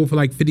 they sold for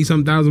like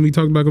 50-something thousand. We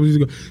talked about a couple years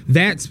ago.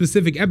 That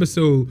specific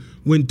episode,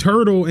 when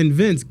Turtle and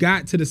Vince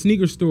got to the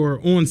sneaker store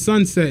on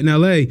Sunset in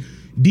LA,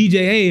 DJ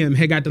AM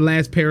had got the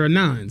last pair of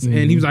 9s. Mm-hmm.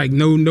 And he was like,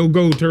 no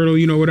go, Turtle,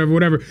 you know,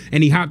 whatever.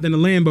 And he hopped in the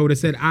Lambo that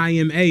said I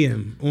am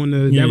AM on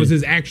the, that was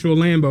his actual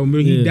Lambo.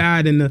 But he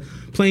died in the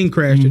plane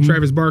crash that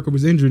Travis Barker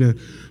was injured in.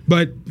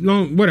 But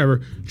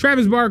whatever.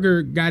 Travis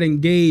Barker got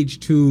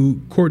engaged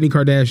to Kourtney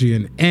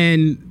Kardashian.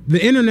 And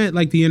the internet,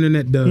 like the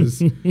internet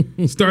does,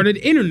 started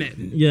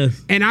interneting.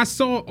 Yes. And I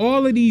saw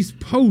all of these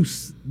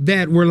posts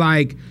that were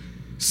like,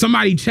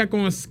 somebody check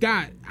on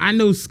Scott. I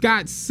know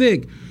Scott's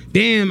sick.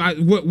 Damn,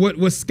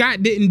 what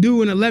Scott didn't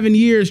do in 11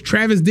 years,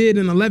 Travis did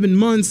in 11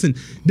 months, and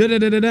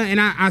da-da-da-da-da.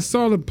 And I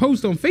saw the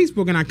post on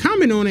Facebook, and I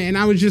commented on it, and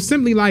I was just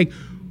simply like,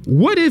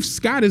 what if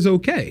Scott is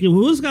okay? Yeah,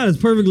 well, Scott is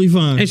perfectly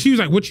fine. And she was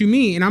like, what you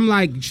mean? And I'm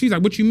like, she's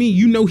like, what you mean?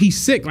 You know he's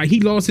sick. Like, he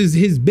lost his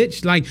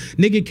bitch. Like,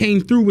 nigga came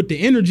through with the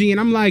energy. And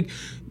I'm like,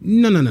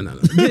 no.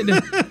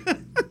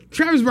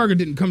 Travis Barker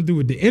didn't come through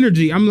with the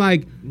energy. I'm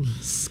like,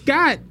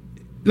 Scott,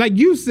 like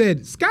you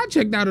said, Scott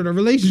checked out of the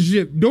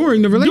relationship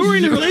during the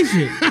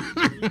relationship.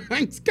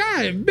 Like, Scott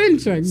had been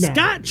checked out.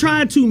 Scott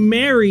tried to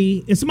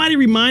marry, and somebody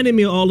reminded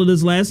me of all of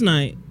this last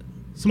night.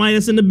 Somebody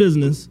that's in the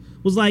business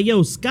was like,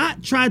 yo,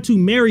 Scott tried to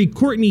marry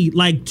Courtney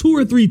like 2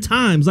 or 3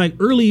 times, like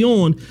early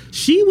on.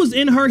 She was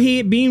in her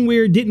head being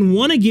weird, didn't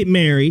want to get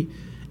married,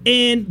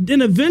 and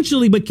then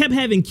eventually, but kept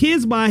having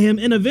kids by him,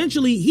 and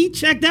eventually he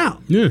checked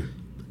out. Yeah.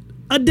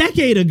 A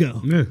decade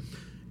ago. Yeah.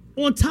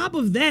 On top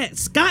of that,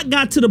 Scott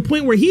got to the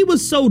point where he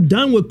was so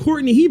done with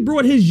Courtney, he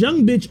brought his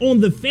young bitch on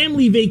the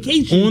family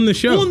vacation. On the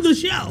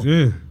show.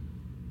 Yeah.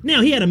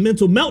 Now, he had a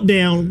mental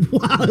meltdown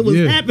while it was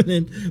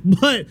happening,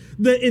 but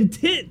the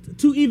intent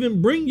to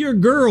even bring your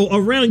girl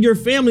around your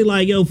family,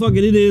 like, yo, fuck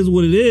it is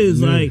what it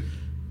is. Like,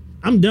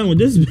 I'm done with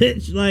this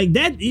bitch. Like,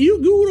 that,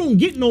 you don't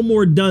get no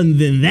more done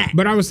than that.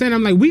 But I was saying,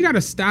 I'm like, we got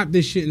to stop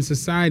this shit in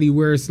society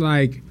where it's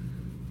like,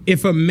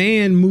 if a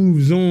man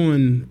moves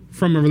on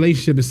from a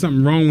relationship, it's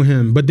something wrong with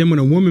him. But then when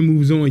a woman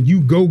moves on,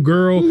 you go,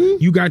 girl,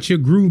 you got your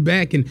groove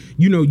back, and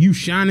you know you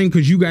shining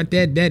because you got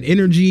that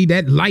energy,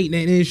 that light,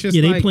 and it's just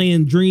they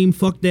playing Dream,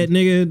 fuck that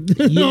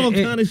nigga, all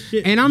kind of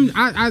shit. And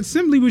I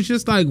simply was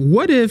just like,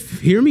 what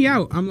if? Hear me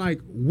out. I'm like,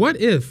 what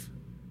if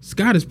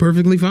Scott is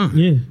perfectly fine?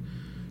 Yeah.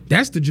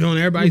 That's the joint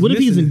everybody's What if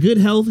he's missing. in good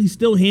health? He's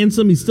still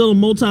handsome. He's still a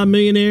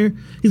multi-millionaire.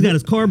 He's got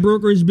his car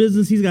brokerage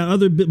business. He's got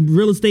other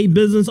real estate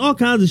business, all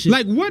kinds of shit.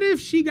 Like, what if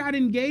she got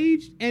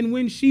engaged and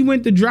when she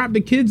went to drop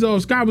the kids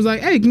off, Scott was like,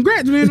 hey,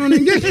 congrats, man, on the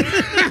engagement.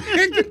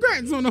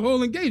 Congrats on the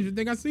whole engagement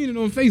thing. I seen it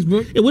on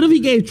Facebook. Yeah, what if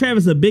he gave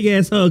Travis a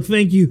big-ass hug?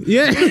 Thank you.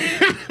 Yeah.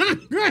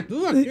 Good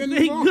looking.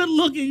 Hey, good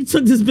looking. You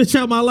took this bitch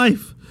out of my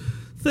life.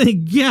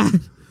 Thank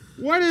God.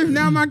 What if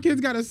now my kids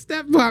got a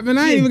step pop and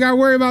I ain't even got to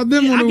worry about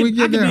them when we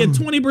get down? I could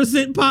be a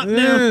 20% pop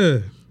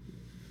now.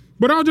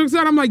 But all jokes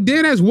aside, I'm like,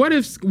 dead ass, what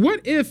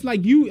if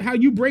like how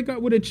you break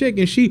up with a chick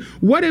and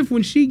what if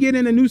when she get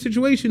in a new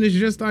situation, it's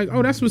just like,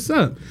 oh, that's what's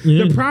up.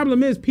 Yeah. The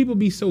problem is people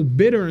be so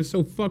bitter and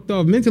so fucked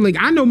off mentally.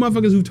 Like, I know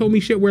motherfuckers who told me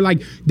shit where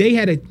like they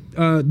had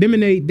them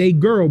and they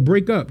girl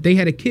break up. They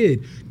had a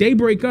kid. They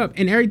break up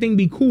and everything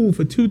be cool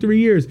for 2-3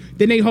 years.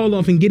 Then they haul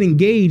off and get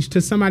engaged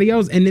to somebody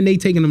else and then they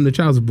taking them to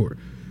child support.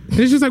 And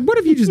it's just like, what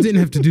if you just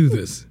didn't have to do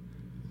this?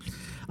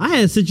 I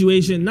had a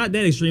situation, not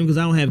that extreme because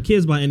I don't have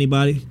kids by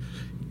anybody.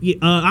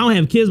 I don't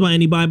have kids by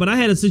anybody, but I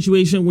had a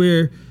situation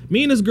where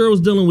me and this girl was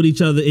dealing with each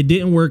other. It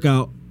didn't work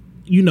out.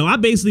 You know, I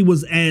basically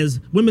was, as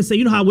women say,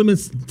 you know how women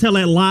tell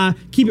that lie,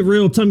 keep it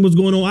real, tell me what's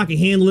going on, I can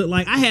handle it.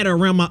 Like, I had her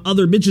around my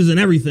other bitches and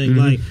everything.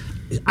 Like,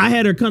 I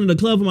had her come to the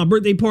club for my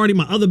birthday party.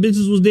 My other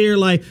bitches was there.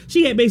 Like,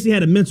 she had basically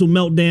had a mental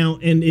meltdown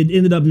and it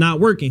ended up not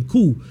working.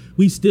 Cool.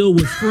 We still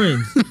was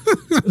friends.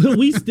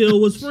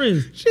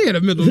 She had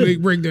a mental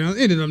breakdown.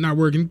 Ended up not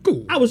working.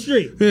 Cool. I was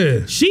straight.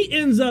 Yeah. She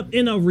ends up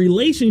in a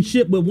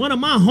relationship with one of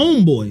my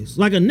homeboys.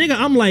 Like a nigga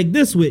I'm like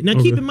this with. Now,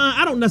 keep in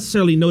mind, I don't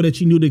necessarily know that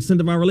she knew the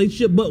extent of our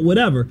relationship, but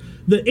whatever.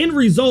 The end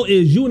result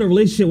is you in a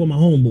relationship with my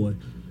homeboy.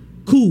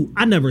 Cool.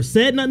 I never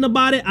said nothing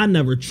about it. I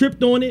never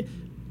tripped on it.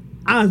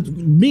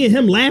 Me and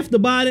him laughed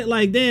about it.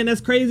 Like, damn,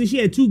 that's crazy. She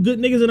had 2 good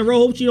niggas in a row.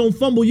 Hope she don't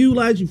fumble you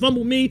like she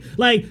fumbled me.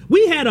 Like,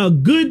 we had a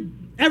good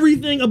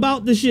everything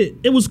about the shit.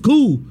 It was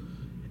cool.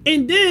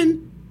 And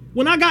then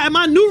when I got in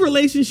my new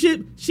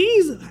relationship,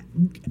 she's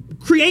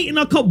creating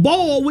a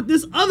cabal with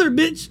this other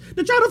bitch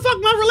to try to fuck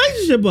my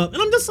relationship up.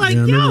 And I'm just like,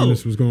 yo,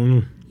 this was going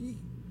on.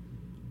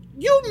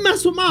 You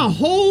mess with my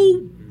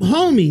whole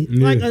homie,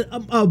 like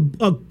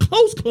a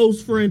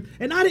close friend,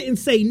 and I didn't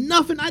say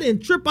nothing. I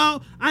didn't trip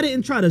out. I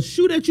didn't try to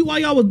shoot at you while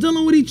y'all was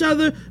dealing with each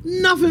other.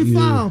 Nothing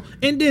foul.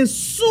 And then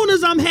soon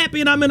as I'm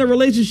happy and I'm in a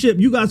relationship,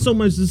 you got so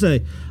much to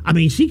say. I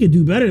mean, she could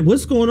do better.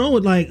 What's going on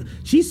with, like,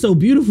 she's so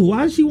beautiful.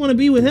 Why does she want to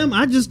be with him?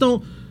 I just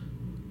don't.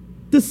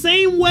 The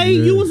same way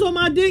you was on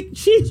my dick,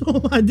 she's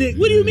on my dick.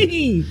 What do you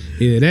mean?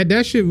 Yeah,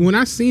 that shit, when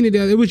I seen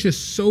it was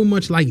just so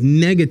much like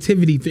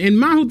negativity. And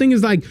my whole thing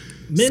is like,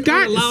 men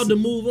are allowed to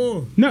move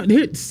on. No,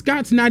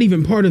 Scott's not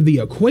even part of the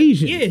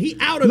equation. Yeah, he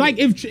out of like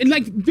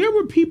it. There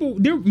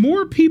were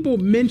more people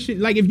mentioned.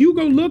 Like, if you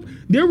go look,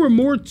 there were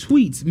more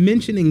tweets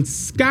mentioning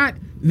Scott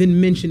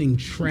than mentioning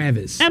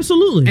Travis.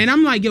 Absolutely. And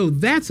I'm like, yo,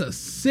 that's a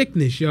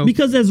sickness, yo.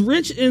 Because as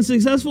rich and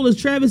successful as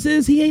Travis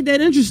is, he ain't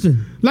that interesting.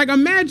 Like,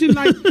 imagine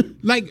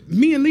like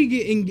me and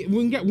Lee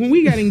when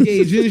we got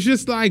engaged, and it's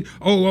just like,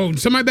 oh,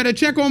 somebody better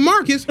check on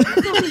Marcus.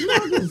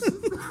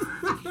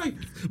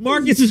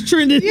 Marcus is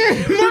trending.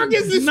 Yeah,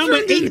 Marcus is number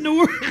trending. 8 in the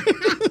world.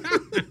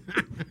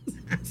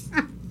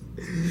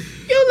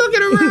 You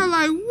looking around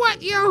like,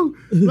 what, yo?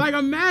 Like,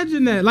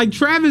 imagine that. Like,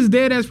 Travis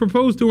dead ass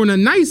proposed to her in a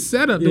nice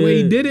setup, the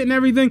way he did it and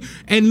everything.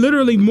 And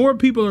literally more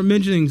people are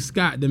mentioning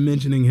Scott than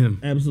mentioning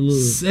him. Absolutely.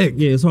 Sick.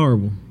 Yeah, it's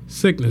horrible.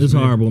 Sickness, It's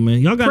man. horrible, man.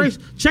 Y'all got to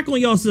check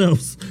on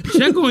yourselves.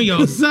 Check on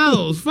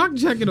yourselves. Fuck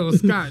checking on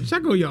Scott.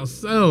 Check on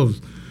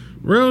yourselves.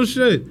 Real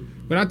shit.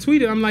 But I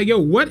tweeted, I'm like, yo,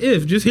 what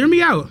if, just hear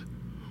me out.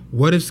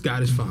 What if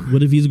Scott is fine?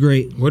 What if he's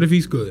great? What if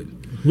he's good?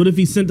 What if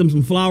he sent them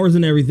some flowers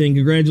and everything?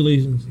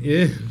 Congratulations.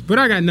 Yeah, but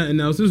I got nothing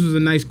else. This was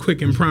a nice,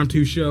 quick,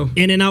 impromptu show.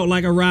 In and out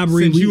like a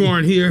robbery. Since you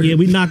aren't here. Yeah,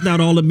 we knocked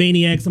out all the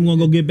Maniacs. I'm going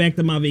to go get back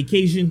to my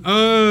vacation.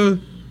 We'll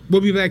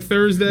be back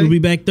Thursday. We'll be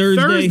back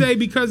Thursday. Thursday,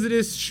 because of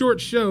this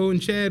short show,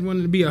 and Chad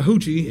wanted to be a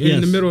hoochie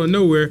in the middle of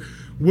nowhere.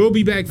 We'll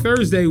be back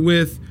Thursday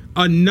with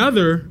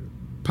another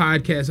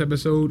podcast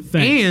episode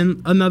and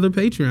another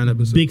Patreon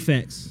episode. Big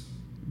facts.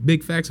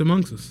 Big facts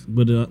amongst us.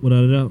 Without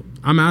a doubt.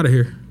 I'm out of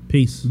here.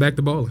 Peace. Back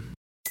to balling.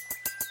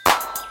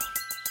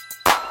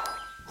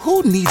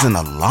 Who needs an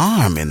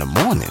alarm in the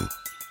morning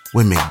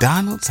when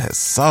McDonald's has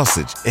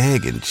sausage,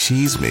 egg, and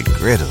cheese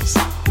McGriddles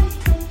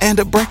and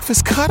a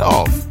breakfast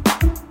cutoff?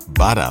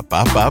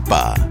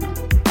 Ba-da-ba-ba-ba.